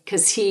line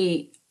because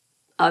he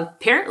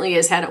apparently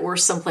has had it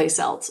worse someplace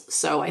else.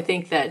 So I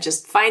think that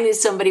just finding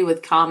somebody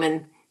with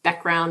common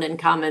background and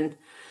common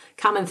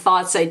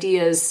thoughts,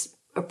 ideas,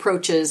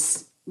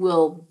 approaches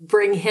will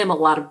bring him a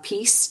lot of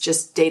peace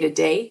just day to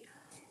day,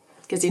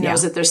 because he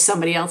knows that there's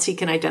somebody else he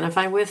can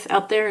identify with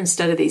out there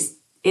instead of these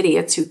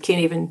idiots who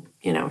can't even,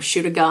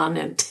 shoot a gun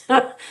and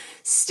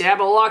stab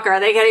a walker.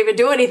 They can't even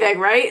do anything,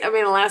 right? I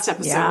mean, the last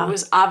episode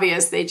was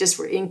obvious. They just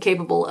were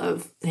incapable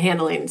of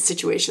handling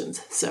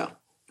situations. So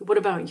what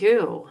about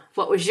you?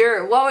 What was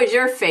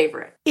your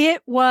favorite?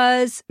 It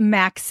was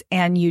Max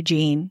and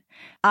Eugene.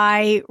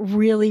 I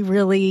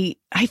really,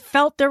 I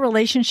felt their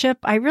relationship.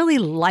 I really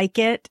like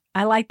it.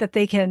 I like that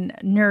they can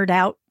nerd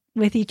out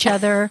with each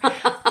other,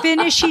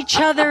 finish each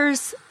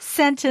other's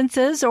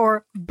sentences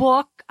or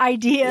book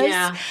ideas.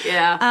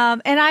 Yeah.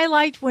 And I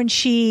liked when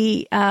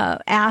she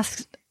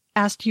asked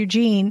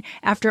Eugene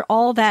after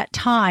all that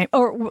time,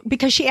 or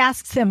because she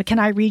asks him, "Can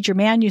I read your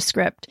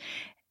manuscript?"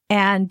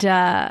 And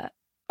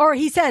Or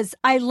he says,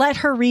 I let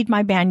her read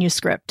my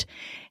manuscript.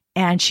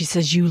 And she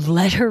says, you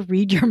let her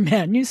read your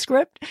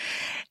manuscript?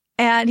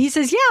 And he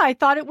says, yeah, I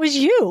thought it was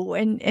you.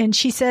 And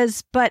she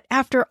says, but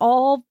after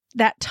all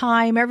that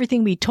time,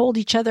 everything we told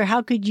each other,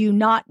 how could you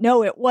not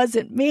know it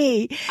wasn't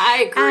me?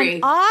 I agree.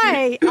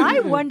 And I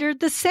wondered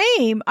the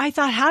same. I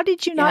thought, how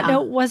did you not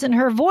know it wasn't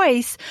her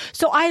voice?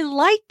 So I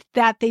liked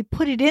that they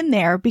put it in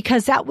there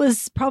because that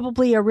was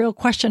probably a real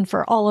question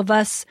for all of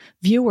us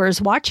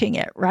viewers watching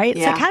it, right?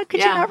 It's like, how could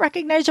you not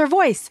recognize her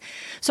voice?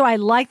 So I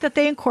like that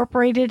they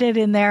incorporated it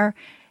in there.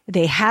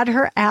 They had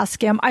her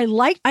ask him. I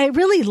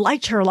really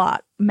liked her a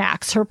lot,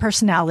 Max, her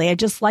personality. I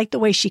just like the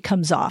way she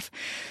comes off.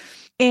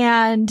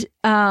 And,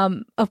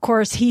 of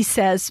course, he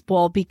says,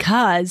 well,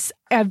 because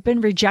I've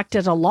been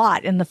rejected a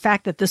lot. And the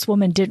fact that this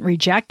woman didn't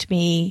reject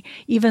me,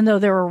 even though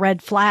there were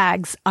red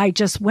flags, I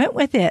just went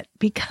with it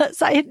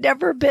because I had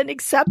never been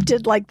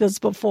accepted like this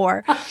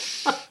before.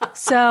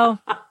 So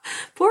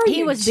poor he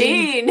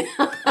Eugene.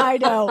 I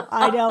know.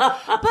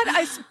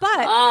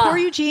 But poor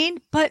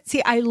Eugene. But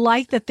see, I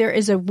like that there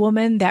is a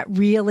woman that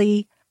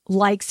really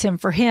likes him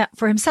for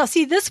himself.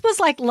 See, this was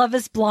like Love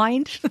is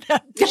Blind,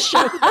 that show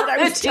that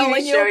I was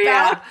telling you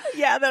about.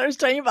 Yeah, that I was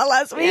telling you about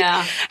last week.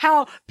 Yeah.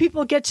 How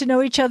people get to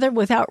know each other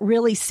without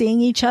really seeing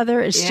each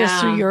other. It's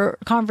just through your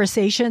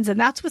conversations. And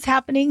that's what's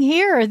happening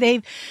here.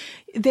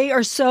 They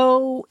are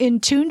so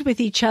in tune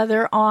with each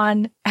other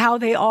on how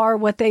they are,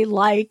 what they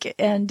like.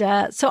 And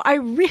so I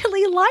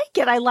really like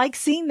it. I like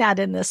seeing that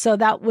in this. So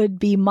that would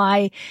be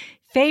my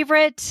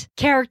favorite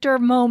character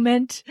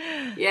moment.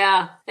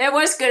 Yeah, it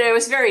was good. It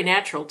was very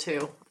natural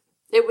too.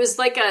 It was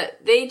like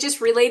they just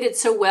related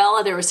so well.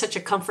 And there was such a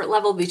comfort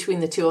level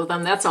between the two of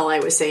them. That's all I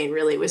was saying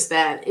really was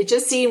that it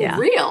just seemed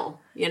real,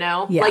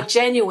 like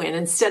genuine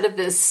instead of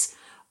this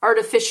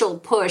artificial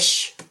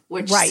push,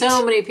 which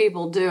so many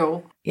people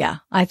do. Yeah,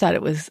 I thought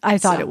it was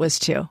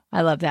too.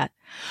 I love that.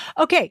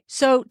 Okay,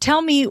 so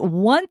tell me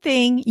one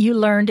thing you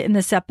learned in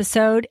this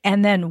episode,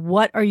 and then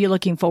what are you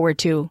looking forward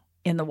to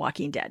in The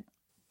Walking Dead?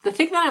 The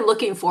thing that I'm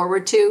looking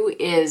forward to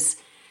is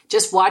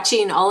just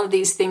watching all of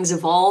these things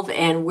evolve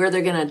and where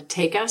they're going to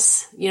take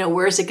us.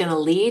 Where is it going to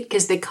lead?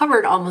 Because they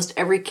covered almost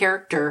every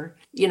character,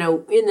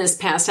 in this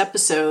past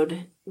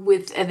episode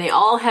and they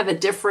all have a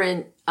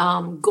different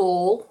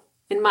goal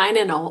in mind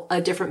and a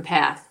different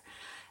path.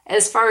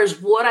 As far as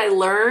what I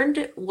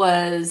learned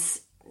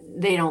was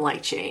they don't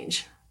like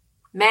change.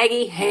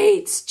 Maggie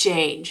hates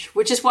change,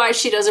 which is why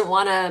she doesn't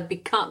want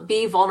to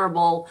be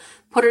vulnerable,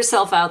 put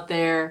herself out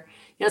there.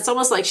 It's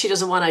almost like she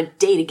doesn't want to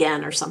date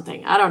again or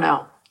something. I don't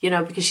know,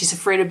 because she's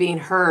afraid of being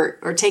hurt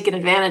or taken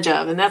advantage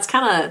of. And that's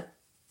the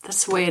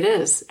way it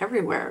is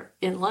everywhere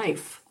in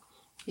life.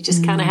 You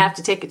just kind of have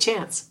to take a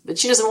chance, but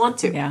she doesn't want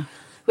to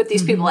with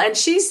these people. And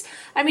she's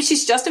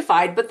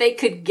justified, but they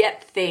could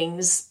get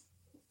things.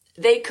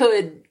 They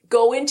could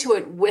go into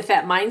it with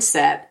that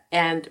mindset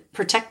and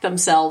protect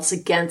themselves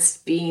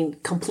against being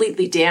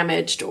completely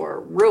damaged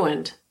or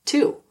ruined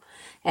too.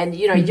 And,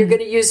 you're going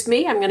to use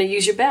me. I'm going to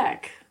use you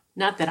back.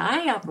 Not that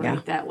I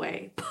operate that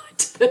way,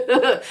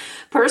 but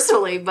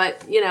personally,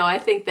 but I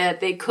think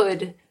that they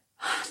could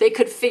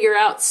figure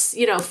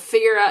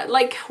out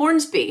like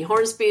Hornsby.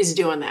 Hornsby is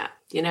doing that,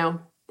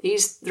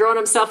 He's throwing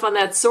himself on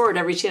that sword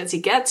every chance he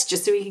gets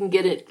just so he can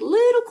get it a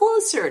little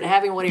closer to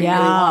having what he really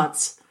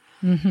wants.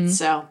 Mm-hmm.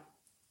 So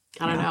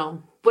I don't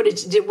know. What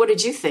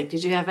did you think?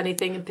 Did you have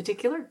anything in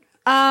particular?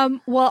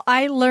 Well,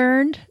 I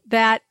learned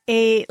that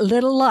a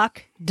little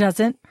luck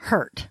doesn't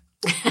hurt.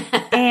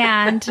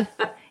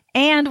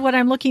 And what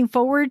I'm looking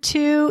forward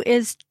to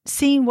is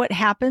seeing what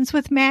happens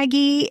with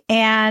Maggie.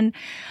 And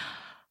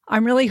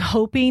I'm really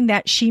hoping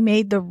that she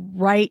made the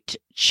right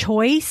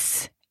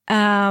choice.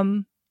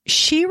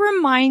 She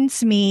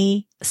reminds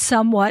me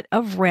somewhat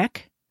of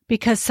Rick,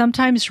 because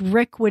sometimes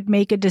Rick would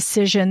make a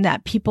decision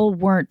that people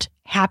weren't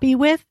happy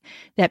with,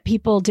 that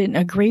people didn't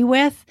agree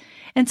with,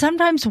 and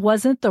sometimes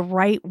wasn't the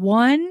right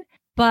one,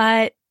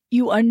 but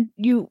you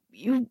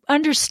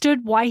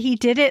understood why he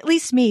did it, at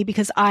least me,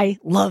 because I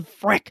love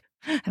Rick.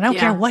 And I don't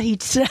care what he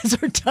says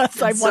or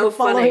does. I want to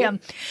follow him.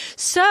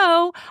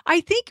 So I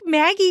think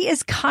Maggie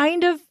is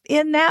kind of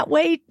in that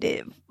way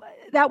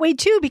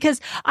too, because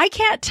I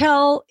can't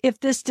tell if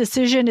this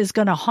decision is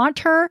going to haunt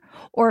her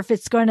or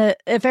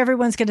if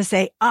everyone's going to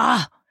say,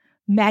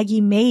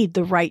 Maggie made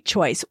the right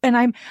choice.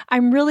 And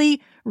I'm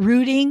really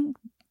rooting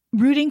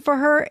for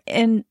her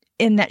in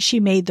that she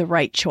made the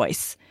right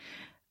choice,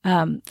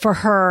 for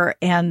her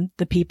and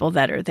the people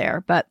that are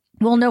there, but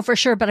we'll know for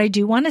sure. But I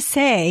do want to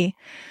say,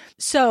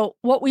 so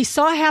what we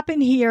saw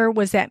happen here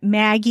was that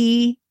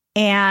Maggie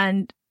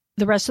and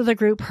the rest of the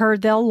group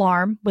heard the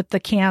alarm with the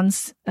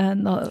cans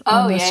and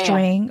the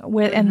string,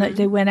 and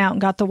they went out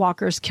and got the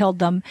walkers, killed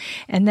them,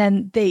 and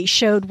then they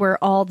showed where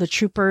all the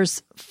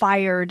troopers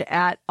fired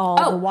at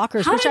all the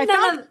walkers, which I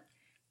thought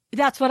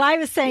that's what I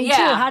was saying too.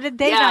 How did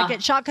they not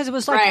get shot? Because it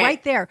was like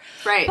right there.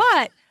 Right.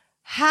 But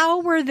how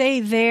were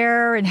they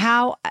there, and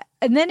how?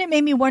 And then it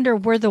made me wonder,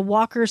 were the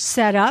walkers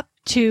set up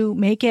to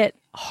make it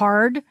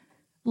hard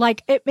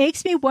Like, it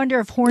makes me wonder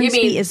if You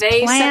Hornsby mean is they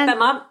set planned.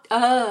 them up?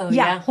 Oh,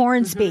 Yeah, yeah.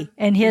 Hornsby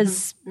and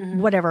his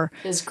whatever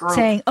His group.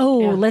 saying,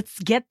 "Oh, Yeah. let's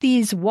get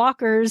these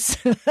walkers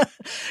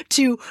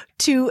to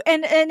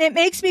and it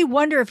makes me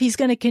wonder if he's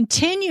going to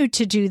continue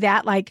to do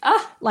that, like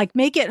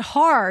make it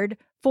hard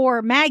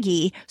for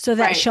Maggie so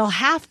that Right. she'll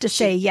have to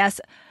say yes."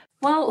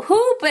 Well,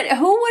 who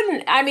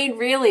wouldn't? I mean,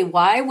 really,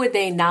 why would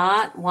they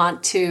not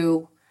want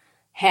to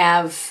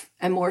have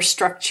a more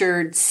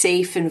structured,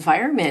 safe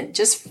environment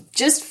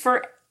just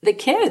for the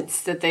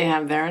kids that they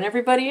have there and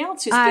everybody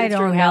else who's I been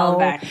through don't hell and know.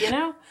 back, you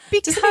know?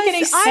 Because Doesn't make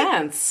any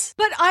sense.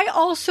 But I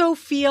also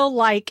feel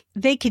like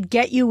they could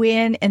get you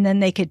in and then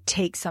they could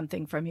take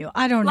something from you.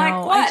 I don't Like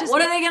know. what?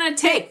 What are they going to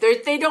take?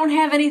 They don't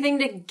have anything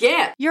to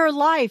get. Your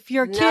life,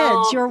 your No.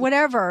 kids, your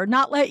whatever,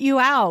 not let you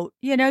out.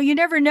 You know, you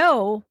never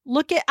know.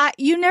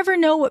 You never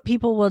know what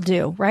people will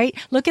do, right?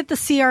 Look at the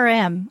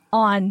CRM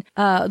on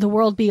The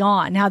World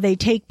Beyond, how they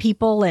take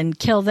people and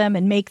kill them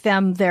and make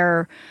them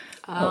their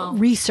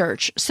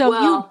research. So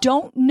you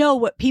don't know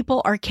what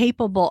people are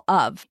capable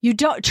of.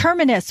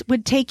 Terminus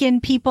would take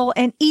in people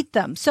and eat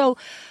them. So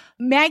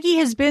Maggie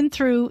has been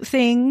through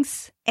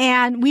things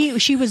and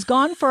she was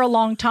gone for a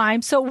long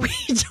time. So we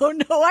don't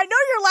know. I know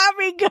you're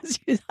laughing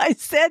because I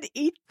said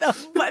eat them,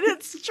 but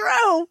it's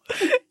true.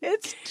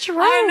 It's true.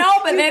 I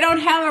know, but they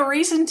don't have a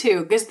reason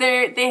to because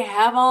they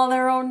have all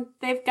their own,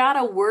 they've got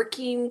a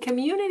working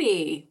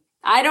community.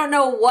 I don't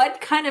know what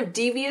kind of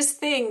devious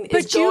thing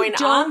is going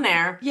on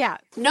there. Yeah.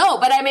 No,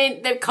 but I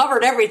mean, they've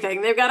covered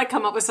everything. They've got to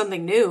come up with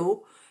something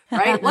new,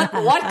 right? What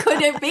could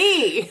it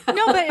be?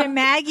 No, but in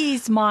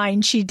Maggie's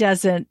mind, she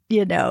doesn't,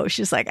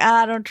 she's like,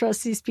 I don't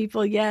trust these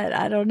people yet.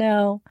 I don't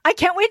know. I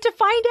can't wait to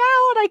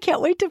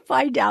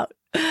find out.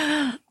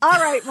 All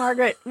right,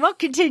 Margaret, we'll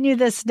continue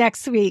this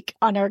next week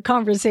on our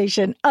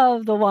conversation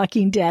of The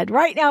Walking Dead.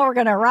 Right now, we're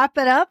going to wrap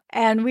it up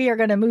and we are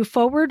going to move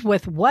forward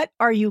with what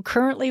are you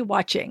currently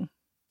watching?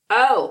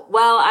 Oh,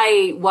 well,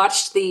 I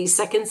watched the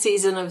second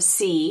season of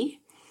C,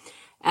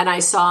 and I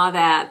saw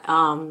that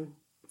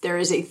there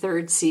is a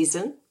third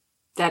season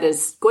that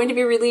is going to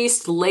be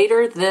released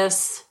later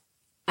this,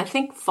 I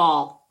think,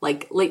 fall,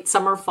 like late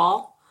summer,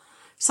 fall,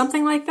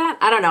 something like that.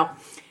 I don't know.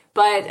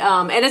 But,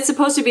 and it's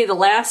supposed to be the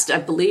last, I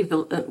believe,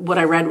 what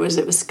I read was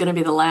it was going to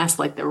be the last,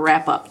 like the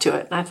wrap up to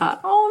it. And I thought,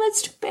 oh,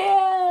 that's too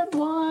bad.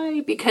 Why?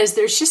 Because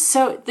there's just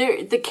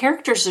the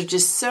characters are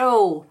just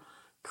so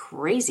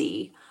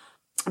crazy.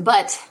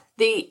 But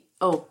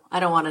I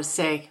don't want to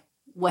say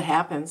what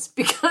happens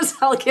because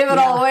I'll give it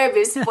all away.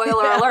 Be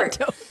spoiler alert.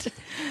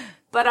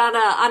 But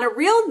on a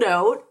real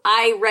note,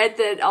 I read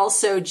that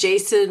also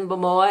Jason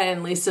Momoa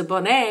and Lisa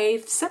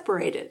Bonet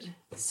separated.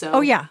 So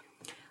oh yeah,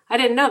 I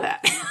didn't know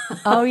that.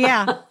 Oh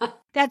yeah,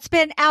 that's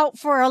been out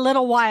for a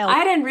little while.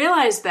 I didn't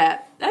realize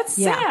that. That's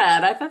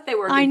sad. I thought they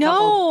were a good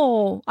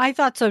couple. I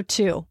thought so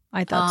too.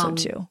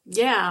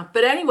 Yeah,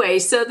 but anyway,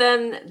 so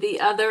then the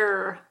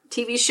other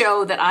TV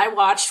show that I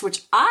watched,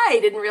 which I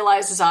didn't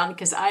realize is on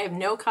because I have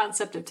no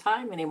concept of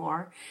time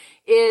anymore,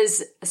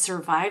 is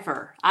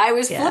Survivor. I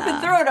was flipping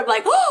through it. I'm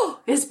like,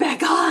 oh, it's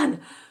back on.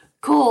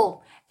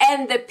 Cool.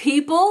 And the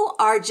people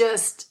are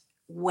just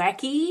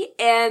wacky.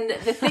 And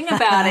the thing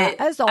about it,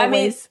 as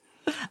always,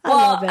 I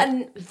love it.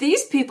 And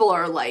these people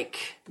are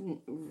like,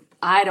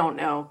 I don't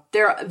know.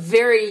 They're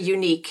very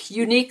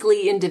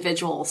uniquely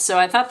individual. So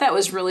I thought that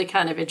was really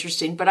kind of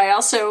interesting. But I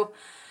also,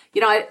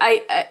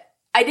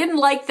 I didn't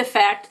like the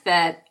fact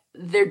that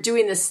they're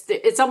doing this.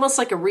 It's almost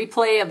like a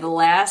replay of the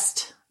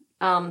last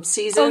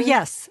season. Oh,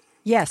 yes.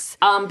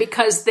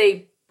 Because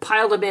they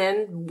piled them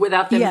in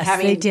without them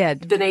having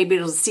been able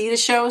to see the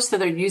show. So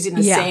they're using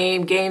the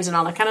same games and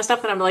all that kind of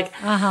stuff. And I'm like,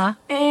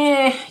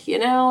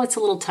 it's a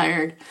little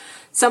tired.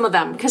 Some of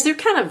them, because they're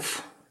kind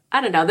of,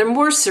 I don't know, they're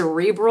more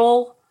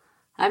cerebral.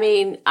 I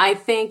mean, I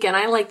think, and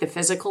I like the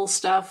physical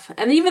stuff.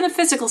 And even the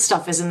physical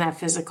stuff isn't that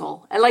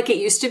physical. I like it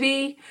used to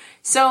be.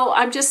 So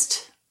I'm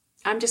just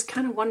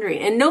kind of wondering.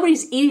 And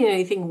nobody's eating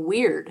anything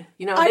weird.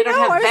 They don't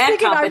have that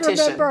competition.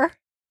 I remember.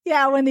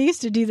 Yeah, when they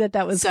used to do that,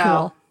 that was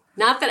cool.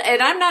 Not that,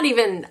 and I'm not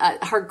even a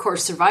hardcore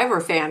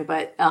Survivor fan,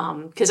 but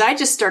because I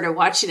just started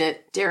watching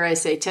it, dare I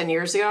say, 10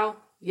 years ago,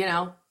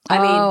 I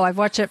mean, I've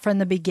watched it from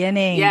the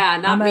beginning.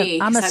 Yeah, I'm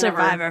a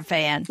Survivor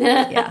fan.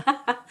 Yeah.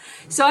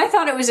 So I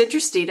thought it was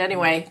interesting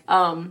anyway.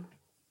 And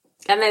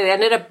they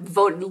ended up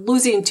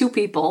losing 2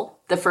 people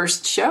the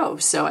first show.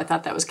 So I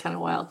thought that was kind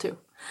of wild too.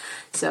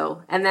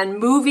 So, and then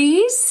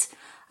movies.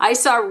 I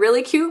saw a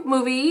really cute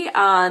movie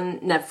on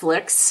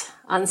Netflix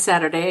on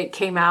Saturday. It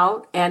came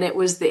out and it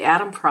was The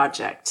Adam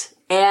Project.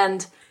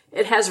 And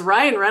it has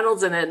Ryan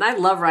Reynolds in it. And I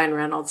love Ryan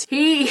Reynolds.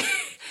 He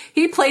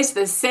plays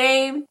the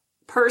same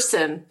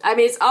person. I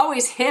mean, it's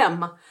always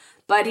him,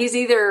 but he's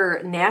either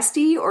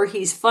nasty or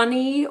he's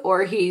funny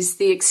or he's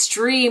the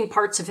extreme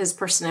parts of his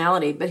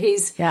personality. But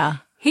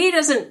he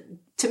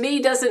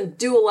doesn't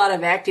do a lot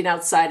of acting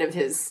outside of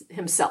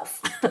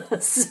himself.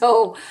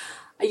 So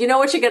you know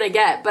what you're going to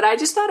get. But I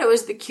just thought it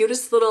was the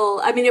cutest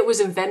little, I mean, it was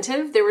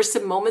inventive. There were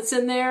some moments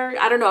in there.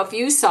 I don't know if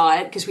you saw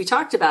it because we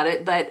talked about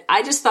it, but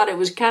I just thought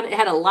it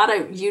had a lot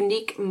of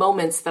unique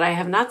moments that I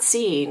have not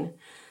seen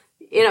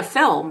in a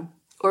film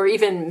or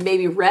even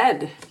maybe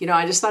read.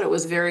 I just thought it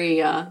was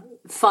very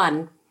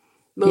fun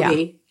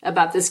movie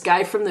about this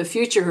guy from the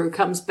future who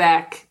comes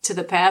back to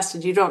the past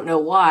and you don't know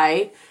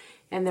why,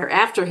 and they're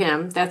after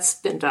him. That's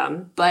been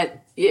done,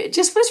 but it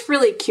just was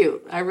really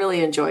cute. I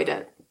really enjoyed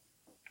it.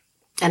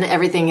 And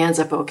everything ends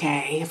up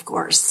okay, of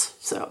course.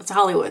 So it's a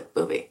Hollywood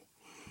movie.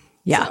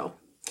 Yeah. So,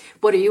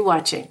 what are you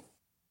watching?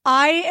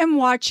 I am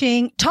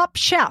watching Top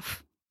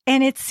Chef,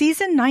 and it's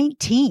season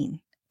 19,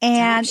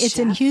 and it's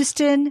in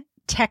Houston,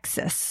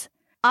 Texas.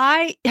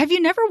 Have you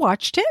never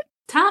watched it?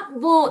 Top.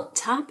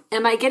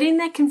 Am I getting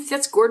that?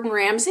 That's Gordon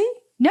Ramsay?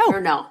 No.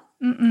 Or no?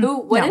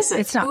 What is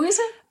it? It's not. Who is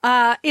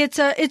it?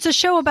 It's a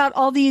show about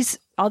all these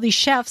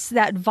chefs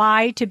that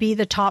vie to be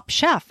the top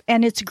chef,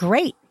 and it's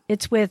great.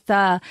 It's with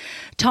Tom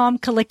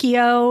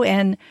Colicchio,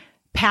 and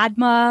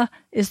Padma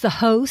is the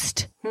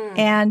host.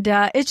 And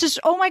it's just,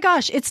 oh my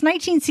gosh, it's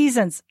 19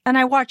 seasons and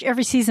I watch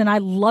every season. I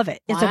love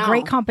it. It's a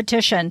great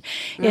competition.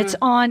 It's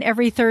on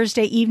every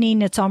Thursday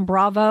evening. It's on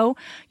Bravo.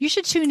 You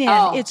should tune in.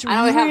 It's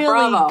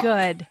really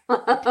good.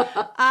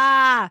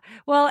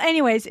 Well,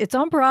 anyways, it's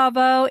on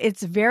Bravo.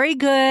 It's very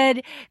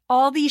good.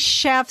 All these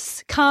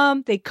chefs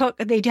come, they cook,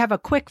 they have a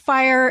quick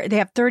fire. They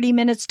have 30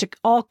 minutes to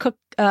all cook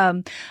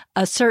a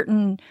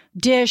certain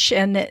dish,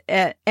 and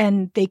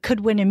they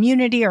could win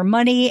immunity or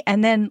money.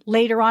 And then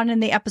later on in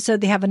the episode,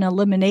 they have an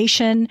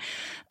elimination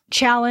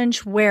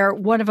challenge where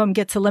one of them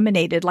gets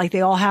eliminated. Like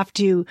they all have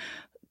to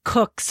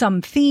cook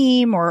some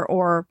theme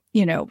or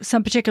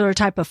some particular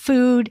type of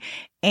food,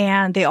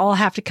 and they all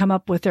have to come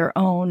up with their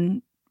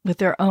own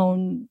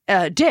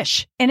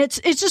dish. And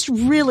it's just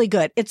really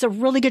good. It's a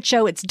really good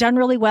show. It's done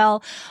really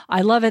well.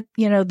 I love it.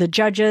 The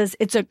judges,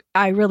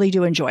 I really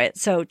do enjoy it.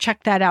 So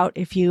check that out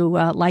if you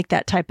like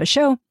that type of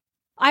show.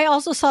 I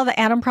also saw The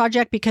Adam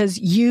Project because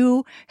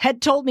you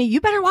had told me, you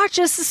better watch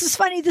this. This is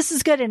funny. This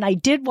is good. And I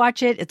did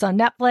watch it. It's on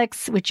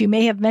Netflix, which you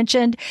may have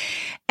mentioned.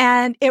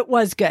 And it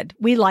was good.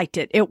 We liked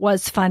it. It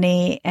was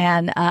funny.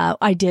 And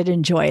I did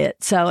enjoy it.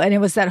 And it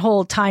was that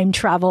whole time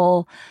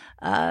travel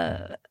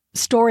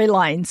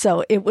storyline.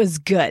 So it was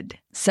good.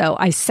 So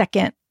I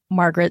second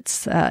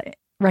Margaret's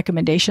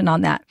recommendation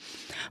on that.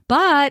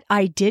 But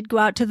I did go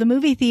out to the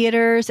movie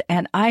theaters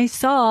and I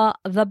saw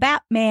The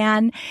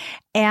Batman,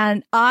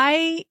 and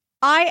I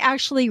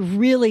actually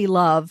really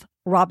love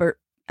Robert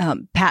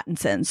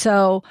Pattinson.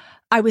 So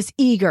I was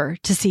eager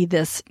to see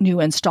this new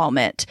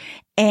installment.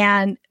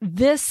 And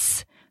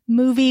this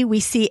movie, we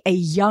see a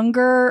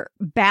younger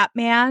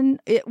Batman,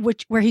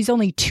 where he's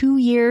only 2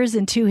 years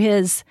into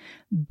his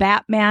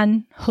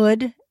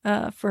Batmanhood,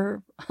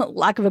 for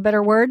lack of a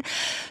better word.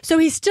 So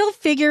he's still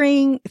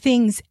figuring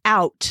things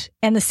out,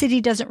 and the city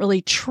doesn't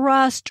really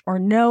trust or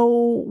know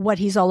what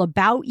he's all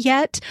about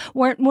yet.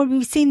 When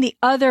we've seen the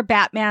other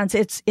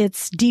Batmans,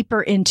 it's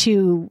deeper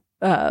into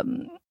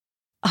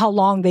how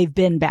long they've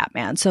been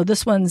Batman. So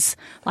this one's,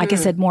 like I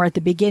said, more at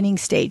the beginning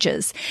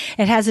stages.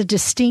 It has a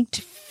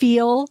distinct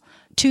feel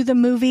to the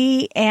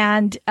movie,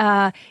 and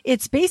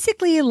it's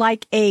basically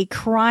like a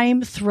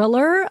crime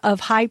thriller of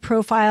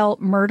high-profile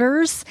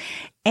murders,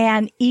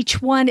 and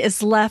each one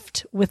is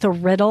left with a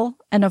riddle.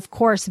 And of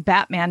course,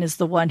 Batman is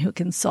the one who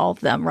can solve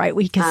them, right?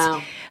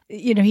 Because,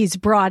 he's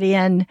brought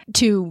in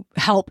to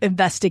help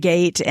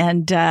investigate.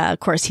 And, of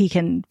course, he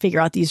can figure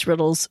out these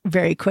riddles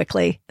very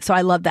quickly. So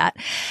I love that.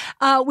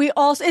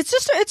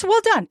 It's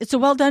well done. It's a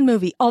well done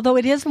movie, although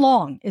it is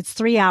long. It's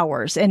 3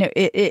 hours, and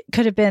it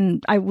could have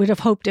been, I would have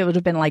hoped it would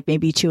have been like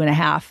maybe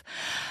 2.5.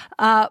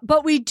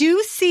 But we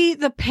do see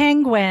the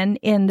Penguin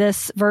in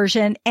this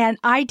version, and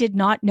I did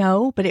not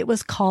know, but it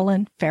was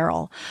Colin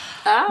Farrell.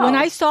 Oh. When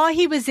I saw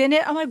he was in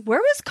it, I'm like, where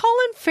was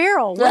Colin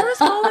Farrell? Where was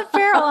Colin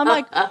Farrell? I'm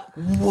like,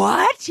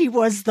 what? He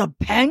was the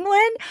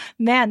Penguin?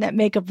 Man, that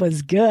makeup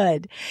was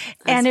good.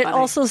 And it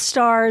also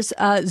stars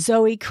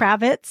Zoe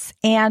Kravitz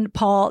and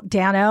Paul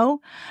Dano,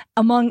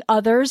 among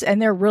others,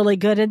 and they're really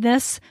good in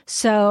this.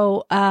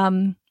 So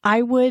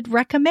I would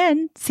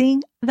recommend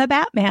seeing The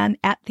Batman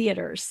at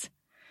theaters.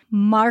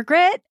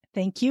 Margaret,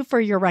 thank you for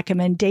your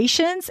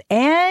recommendations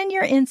and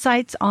your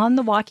insights on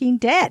The Walking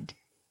Dead.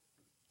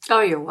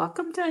 Oh, you're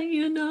welcome,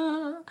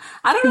 Diana.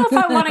 I don't know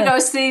if I want to go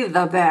see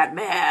The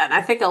Batman.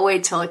 I think I'll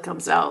wait till it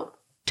comes out.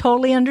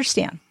 Totally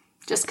understand.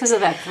 Just because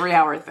of that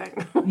 3-hour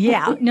thing.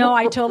 Yeah, no,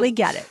 I totally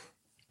get it.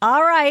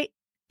 All right.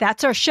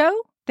 That's our show.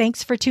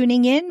 Thanks for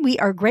tuning in. We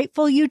are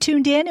grateful you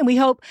tuned in, and we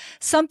hope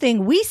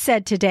something we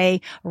said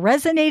today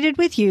resonated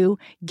with you,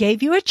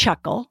 gave you a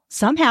chuckle,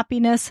 some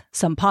happiness,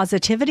 some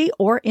positivity,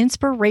 or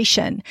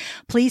inspiration.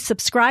 Please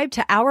subscribe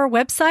to our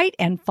website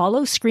and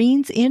follow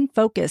Screens in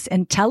Focus,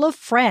 and tell a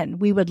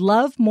friend. We would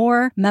love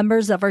more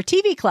members of our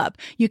TV club.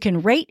 You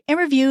can rate and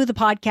review the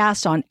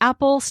podcast on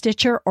Apple,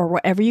 Stitcher, or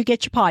wherever you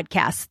get your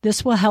podcasts.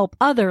 This will help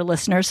other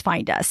listeners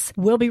find us.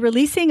 We'll be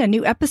releasing a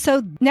new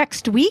episode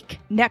next week.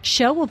 Next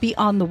show will be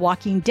on The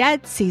Walking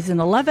Dead, Season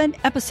 11,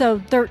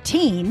 Episode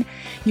 13.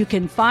 You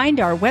can find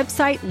our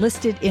website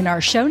listed in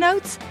our show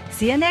notes.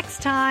 See you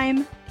next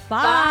time.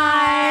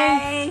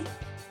 Bye. Bye.